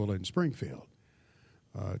those people in Springfield,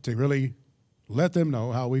 to really let them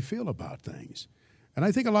know how we feel about things. And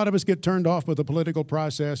I think a lot of us get turned off with the political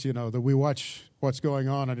process, that we watch what's going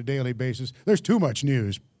on a daily basis. There's too much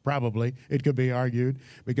news, probably, it could be argued,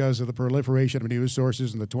 because of the proliferation of news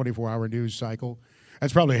sources and the 24-hour news cycle.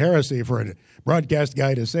 That's probably heresy for a broadcast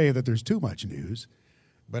guy to say that there's too much news.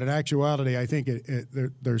 But in actuality, I think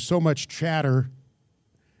there's so much chatter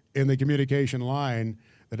in the communication line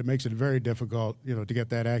that it makes it very difficult, to get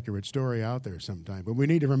that accurate story out there sometime. But we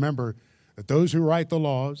need to remember that those who write the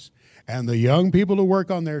laws and the young people who work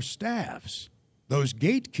on their staffs, those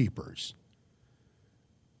gatekeepers,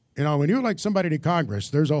 when you elect somebody to Congress,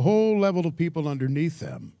 there's a whole level of people underneath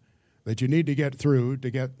them that you need to get through to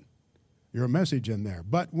get your message in there.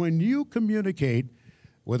 But when you communicate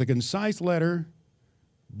with a concise letter,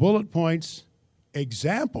 bullet points,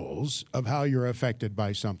 examples of how you're affected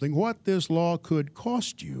by something, what this law could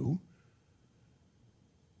cost you,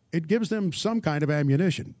 it gives them some kind of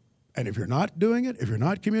ammunition. And if you're not doing it, if you're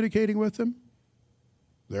not communicating with them,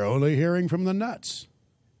 they're only hearing from the nuts.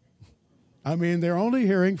 They're only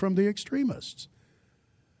hearing from the extremists,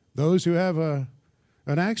 those who have an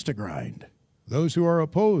axe to grind, those who are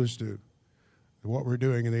opposed to what we're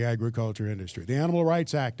doing in the agriculture industry, the animal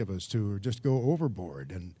rights activists who just go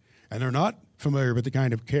overboard, and they're not familiar with the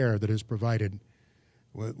kind of care that is provided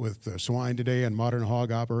with swine today and modern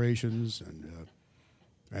hog operations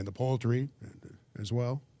and the poultry as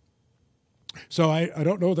well. So I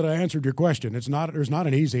don't know that I answered your question. There's not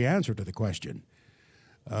an easy answer to the question.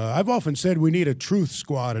 I've often said we need a truth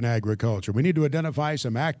squad in agriculture. We need to identify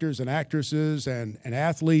some actors and actresses and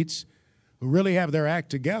athletes who really have their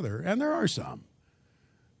act together, and there are some,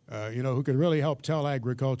 who can really help tell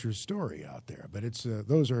agriculture's story out there. But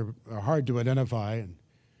those are hard to identify,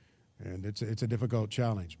 and it's a difficult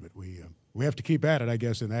challenge. But we have to keep at it, I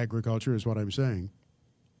guess, in agriculture is what I'm saying.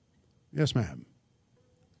 Yes, ma'am.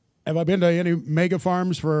 Have I been to any mega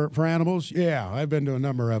farms for animals? Yeah, I've been to a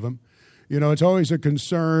number of them. It's always a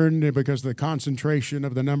concern because of the concentration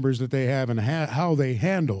of the numbers that they have and how they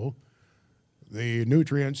handle the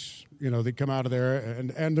nutrients, that come out of there.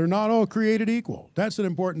 And they're not all created equal. That's an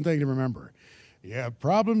important thing to remember. You have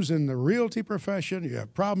problems in the realty profession. You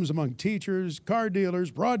have problems among teachers, car dealers,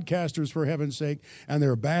 broadcasters, for heaven's sake, and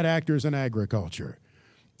there are bad actors in agriculture.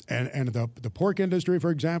 And the pork industry,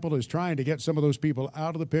 for example, is trying to get some of those people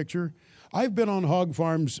out of the picture. I've been on hog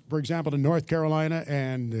farms, for example, in North Carolina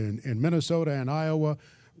and in Minnesota and Iowa,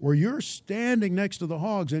 where you're standing next to the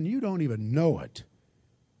hogs and you don't even know it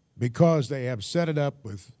because they have set it up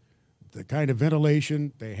with the kind of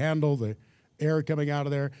ventilation. They handle the air coming out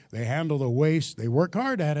of there. They handle the waste. They work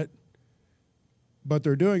hard at it, but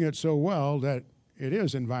they're doing it so well that it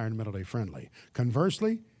is environmentally friendly.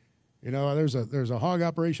 Conversely, there's a hog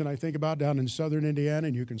operation I think about down in southern Indiana,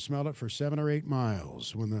 and you can smell it for 7 or 8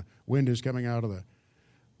 miles when the wind is coming out of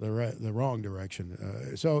the wrong direction.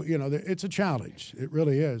 It's a challenge. It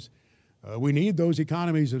really is. We need those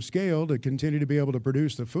economies of scale to continue to be able to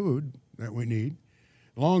produce the food that we need.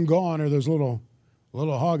 Long gone are those little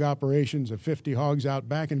hog operations of 50 hogs out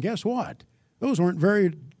back, and guess what? Those weren't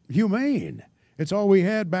very humane. It's all we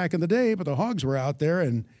had back in the day, but the hogs were out there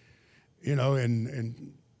and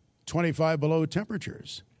in 25 below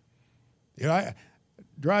temperatures.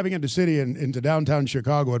 Driving into downtown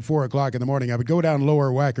Chicago at 4 o'clock in the morning, I would go down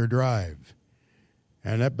Lower Wacker Drive.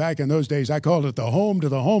 And back in those days, I called it the home to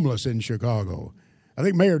the homeless in Chicago. I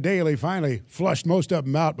think Mayor Daley finally flushed most of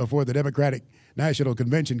them out before the Democratic National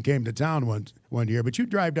Convention came to town one year. But you'd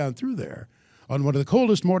drive down through there on one of the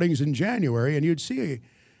coldest mornings in January, and you'd see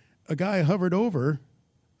a guy hovered over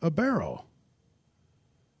a barrel.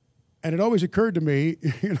 And it always occurred to me,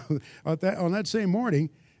 on that same morning,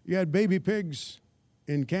 you had baby pigs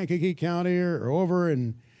in Kankakee County or over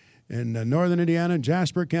in northern Indiana, in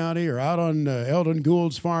Jasper County, or out on Eldon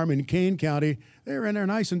Gould's farm in Kane County. They were in there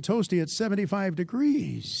nice and toasty at 75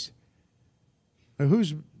 degrees. Now,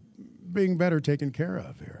 whose being better taken care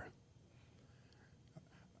of here.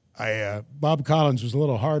 Bob Collins was a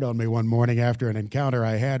little hard on me one morning after an encounter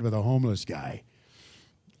I had with a homeless guy.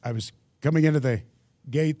 I was coming into the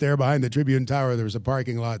gate there behind the Tribune Tower. There was a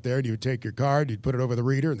parking lot there, and you would take your card, you'd put it over the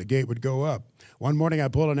reader, and the gate would go up. One morning I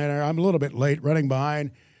pull in there. I'm a little bit late, running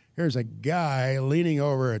behind. Here's a guy leaning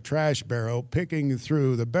over a trash barrel, picking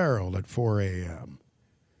through the barrel at 4 a.m.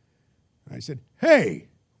 I said, "Hey,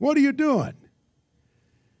 what are you doing?"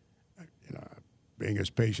 Being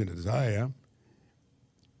as patient as I am,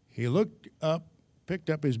 he looked up, picked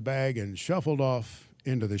up his bag, and shuffled off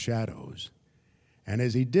into the shadows. And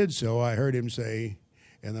as he did so, I heard him say,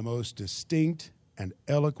 in the most distinct and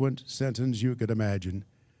eloquent sentence you could imagine,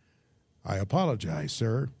 "I apologize,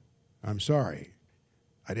 sir. I'm sorry.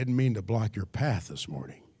 I didn't mean to block your path this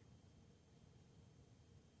morning."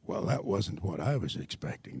 Well, that wasn't what I was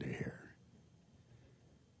expecting to hear.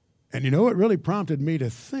 And it really prompted me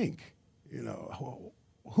to think,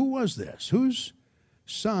 who was this? Whose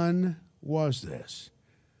son was this?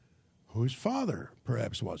 Whose father,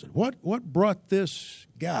 perhaps, was it? What brought this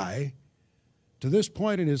guy to this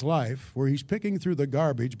point in his life where he's picking through the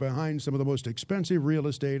garbage behind some of the most expensive real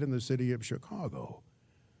estate in the city of Chicago?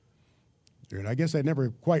 And I guess I never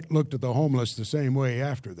quite looked at the homeless the same way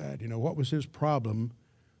after that. What was his problem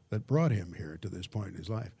that brought him here to this point in his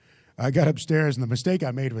life? I got upstairs, and the mistake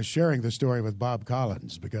I made was sharing the story with Bob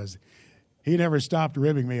Collins, because he never stopped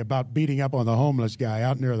ribbing me about beating up on the homeless guy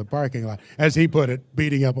out near the parking lot. As he put it,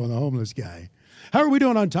 beating up on the homeless guy. How are we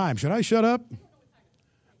doing on time? Should I shut up?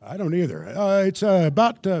 I don't either. It's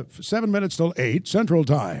about 7 minutes till 8 Central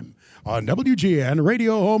Time on WGN,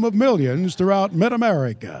 radio home of millions throughout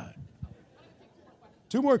mid-America.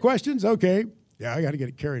 2 more questions? Okay. Yeah, I got to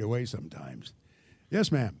get carried away sometimes.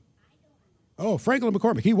 Yes, ma'am. Oh, Franklin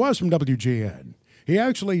McCormick. He was from WGN. He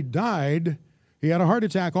actually died. He had a heart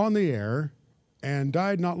attack on the air and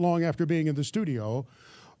died not long after being in the studio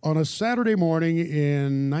on a Saturday morning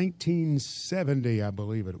in 1970, I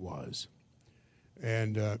believe it was.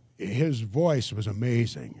 And his voice was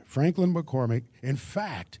amazing. Franklin McCormick, in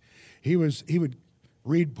fact, he would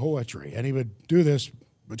read poetry, and he would do this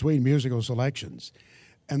between musical selections.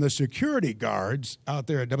 And the security guards out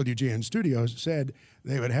there at WGN Studios said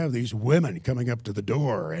they would have these women coming up to the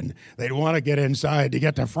door, and they'd want to get inside to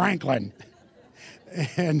get to Franklin.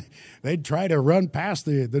 And they'd try to run past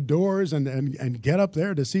the doors and get up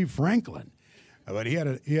there to see Franklin. But he had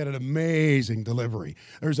an amazing delivery.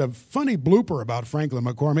 There's a funny blooper about Franklin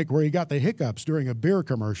McCormick where he got the hiccups during a beer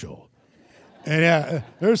commercial. And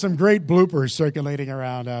there's some great bloopers circulating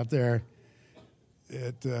around out there.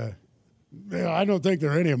 I don't think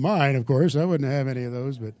there are any of mine, of course. I wouldn't have any of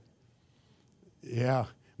those, but yeah.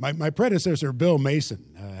 My predecessor, Bill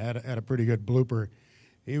Mason, had a pretty good blooper.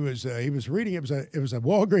 He was reading, it was a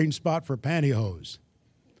Walgreens spot for pantyhose.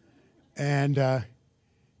 And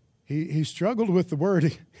he struggled with the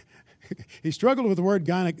word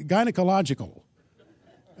gynecological.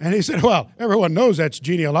 And he said, well, everyone knows that's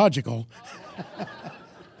genealogical.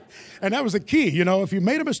 And that was the key. If you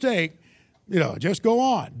made a mistake, just go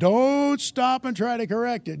on. Don't stop and try to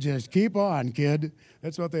correct it. Just keep on, kid.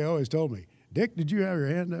 That's what they always told me. Dick, did you have your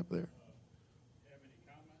hand up there?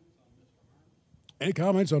 Any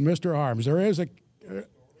comments on Mr. Harms? There is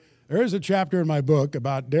a chapter in my book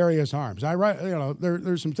about Darius Harms. I write,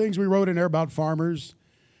 there's some things we wrote in there about farmers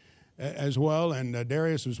as well, and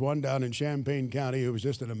Darius was one down in Champaign County who was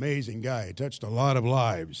just an amazing guy. He touched a lot of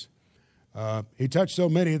lives. He touched so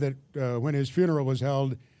many that when his funeral was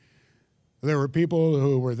held, there were people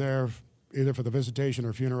who were there either for the visitation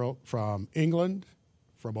or funeral from England,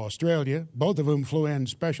 from Australia, both of whom flew in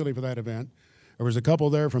specially for that event. There was a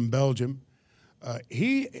couple there from Belgium.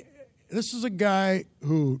 This is a guy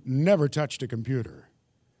who never touched a computer.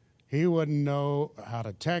 He wouldn't know how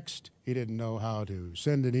to text. He didn't know how to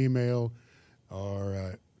send an email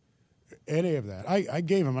or any of that. I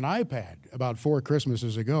gave him an iPad about 4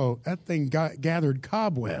 Christmases ago. That thing gathered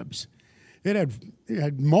cobwebs. It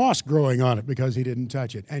had moss growing on it because he didn't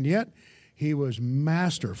touch it. And yet he was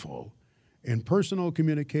masterful in personal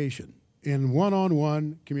communication, in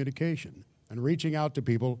one-on-one communication, and reaching out to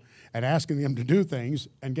people and asking them to do things.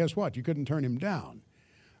 And guess what? You couldn't turn him down.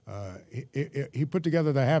 He put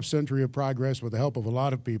together the half century of progress with the help of a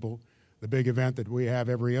lot of people, the big event that we have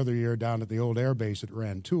every other year down at the old air base at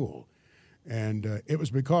Rantoul. And it was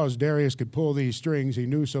because Darius could pull these strings. He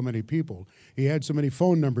knew so many people. He had so many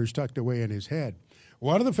phone numbers tucked away in his head.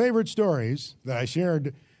 One of the favorite stories that I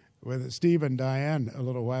shared with Steve and Diane a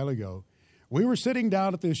little while ago We were sitting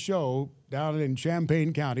down at this show down in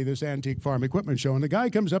Champaign County, this antique farm equipment show, and the guy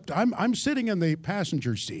comes up to, I'm sitting in the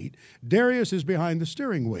passenger seat. Darius is behind the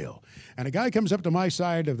steering wheel. And a guy comes up to my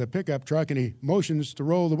side of the pickup truck, and he motions to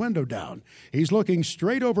roll the window down. He's looking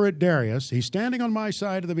straight over at Darius. He's standing on my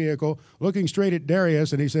side of the vehicle, looking straight at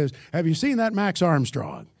Darius, and he says, "Have you seen that Max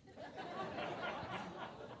Armstrong?"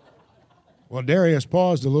 Well, Darius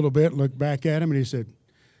paused a little bit, looked back at him, and he said,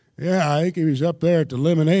 "Yeah, I think he was up there at the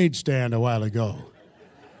lemonade stand a while ago."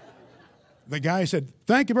 The guy said,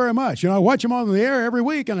 "Thank you very much. I watch him on the air every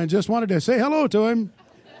week, and I just wanted to say hello to him."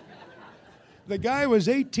 The guy was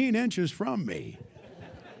 18 inches from me.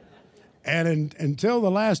 And until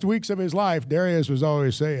the last weeks of his life, Darius was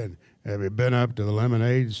always saying, "Have you been up to the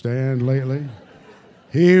lemonade stand lately?"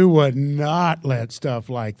 He would not let stuff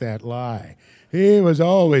like that lie. He was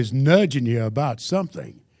always nudging you about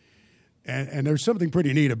something. And there's something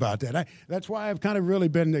pretty neat about that. That's why I've kind of really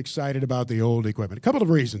been excited about the old equipment. A couple of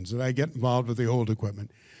reasons that I get involved with the old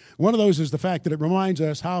equipment. One of those is the fact that it reminds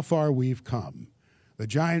us how far we've come, the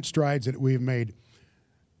giant strides that we've made.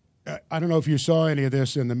 I don't know if you saw any of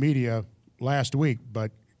this in the media last week,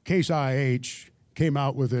 but Case IH came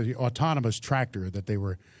out with an autonomous tractor that they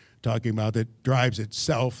were talking about that drives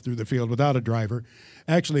itself through the field without a driver.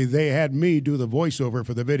 Actually, they had me do the voiceover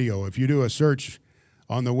for the video. If you do a search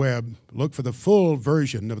on the web, look for the full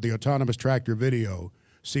version of the autonomous tractor video,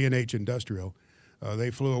 C&H Industrial.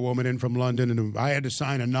 They flew a woman in from London, and I had to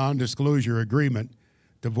sign a non-disclosure agreement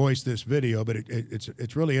to voice this video, but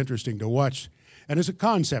it's really interesting to watch. And it's a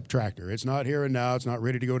concept tractor. It's not here and now. It's not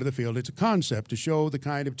ready to go to the field. It's a concept to show the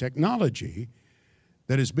kind of technology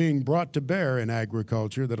that is being brought to bear in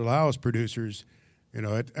agriculture that allows producers,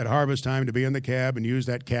 at harvest time to be in the cab and use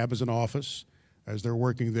that cab as an office as they're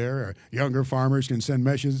working there. Younger farmers can send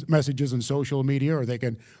messages on social media, or they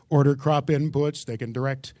can order crop inputs. They can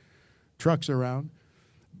direct trucks around.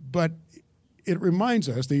 But it reminds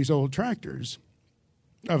us, these old tractors,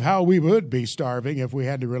 of how we would be starving if we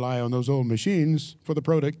had to rely on those old machines for the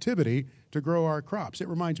productivity to grow our crops. It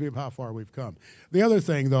reminds me of how far we've come. The other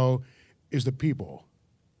thing, though, is the people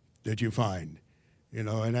that you find. And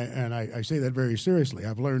I say that very seriously.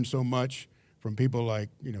 I've learned so much from people like,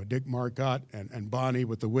 Dick Marcotte and Bonnie,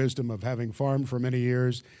 with the wisdom of having farmed for many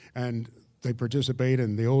years, and they participate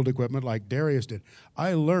in the old equipment like Darius did.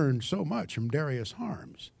 I learned so much from Darius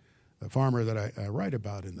Harms, the farmer that I write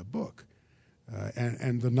about in the book.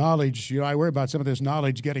 And the knowledge, I worry about some of this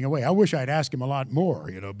knowledge getting away. I wish I'd asked him a lot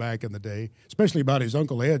more, back in the day, especially about his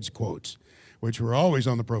Uncle Ed's quotes, which were always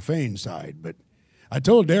on the profane side. But I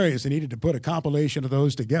told Darius he needed to put a compilation of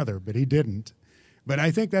those together, but he didn't. But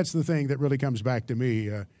I think that's the thing that really comes back to me,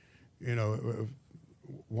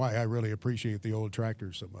 why I really appreciate the old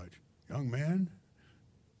tractors so much. Young man?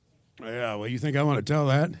 Yeah, well, you think I want to tell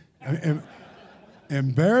that?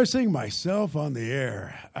 Embarrassing myself on the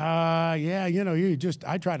air. I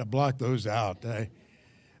try to block those out.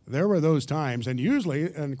 There were those times, and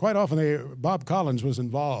usually, and quite often, Bob Collins was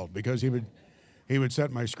involved because he would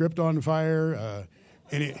set my script on fire.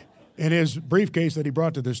 In his briefcase that he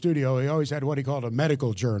brought to the studio, he always had what he called a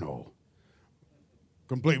medical journal,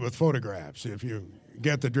 complete with photographs, if you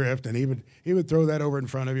get the drift. And he would throw that over in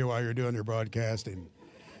front of you while you're doing your broadcasting.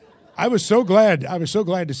 I was so glad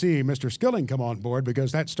to see Mr. Skilling come on board,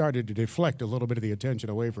 because that started to deflect a little bit of the attention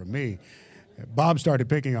away from me. Bob started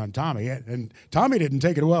picking on Tommy, and Tommy didn't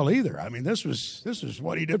take it well either. I mean, this was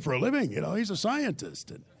what he did for a living. He's a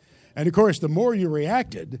scientist. And of course, the more you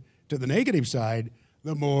reacted to the negative side,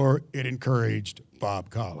 the more it encouraged Bob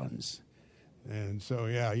Collins. And so,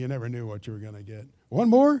 you never knew what you were going to get. One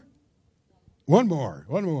more.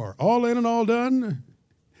 All in and all done?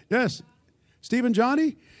 Yes. Steve and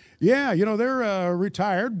Johnny? Yeah, they're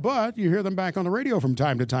retired, but you hear them back on the radio from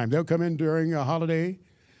time to time. They'll come in during a holiday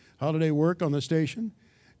work on the station.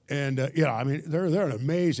 And, they're an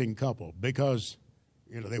amazing couple, because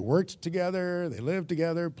they worked together, they lived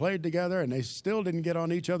together, played together, and they still didn't get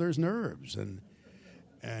on each other's nerves. And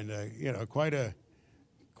quite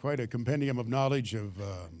a compendium of knowledge of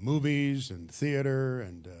movies and theater,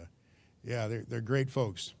 and they're great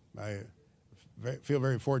folks. I feel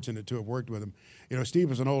very fortunate to have worked with them. Steve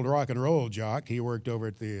was an old rock and roll jock. He worked over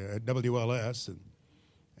at the WLS,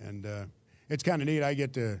 and it's kind of neat. I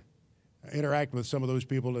get to interact with some of those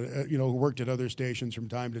people, who worked at other stations from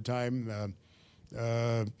time to time.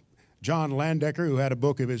 John Landecker, who had a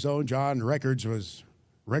book of his own. John Records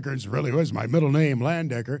really was my middle name,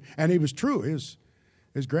 Landecker, and he was true. His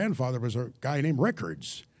grandfather was a guy named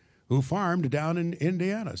Records, who farmed down in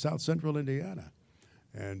Indiana, south central Indiana.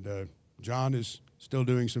 And John is Still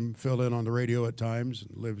doing some fill-in on the radio at times.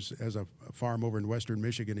 Lives as a farm over in western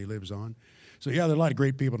Michigan he lives on. So, yeah, there are a lot of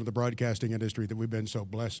great people in the broadcasting industry that we've been so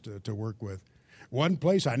blessed to work with. One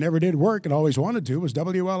place I never did work and always wanted to was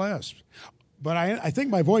WLS. But I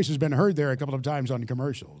think my voice has been heard there a couple of times on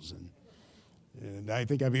commercials. And I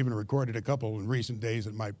think I've even recorded a couple in recent days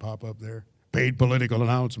that might pop up there. Paid political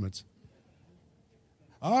announcements.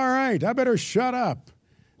 All right, I better shut up.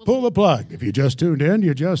 Pull the plug. If you just tuned in,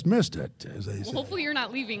 you just missed it, as they say. Hopefully you're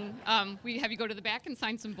not leaving. We have you go to the back and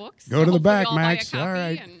sign some books. Go to the back, Max. All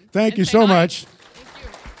right. Thank you so much. Thank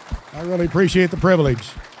you. I really appreciate the privilege.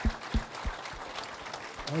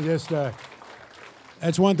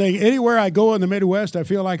 That's one thing. Anywhere I go in the Midwest, I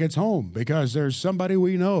feel like it's home because there's somebody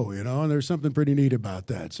we know, and there's something pretty neat about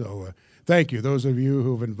that. So thank you, those of you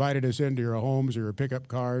who've invited us into your homes or your pickup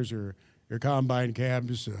cars or your combine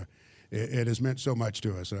cabs. It has meant so much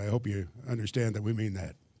to us, and I hope you understand that we mean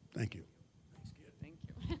that. Thank you.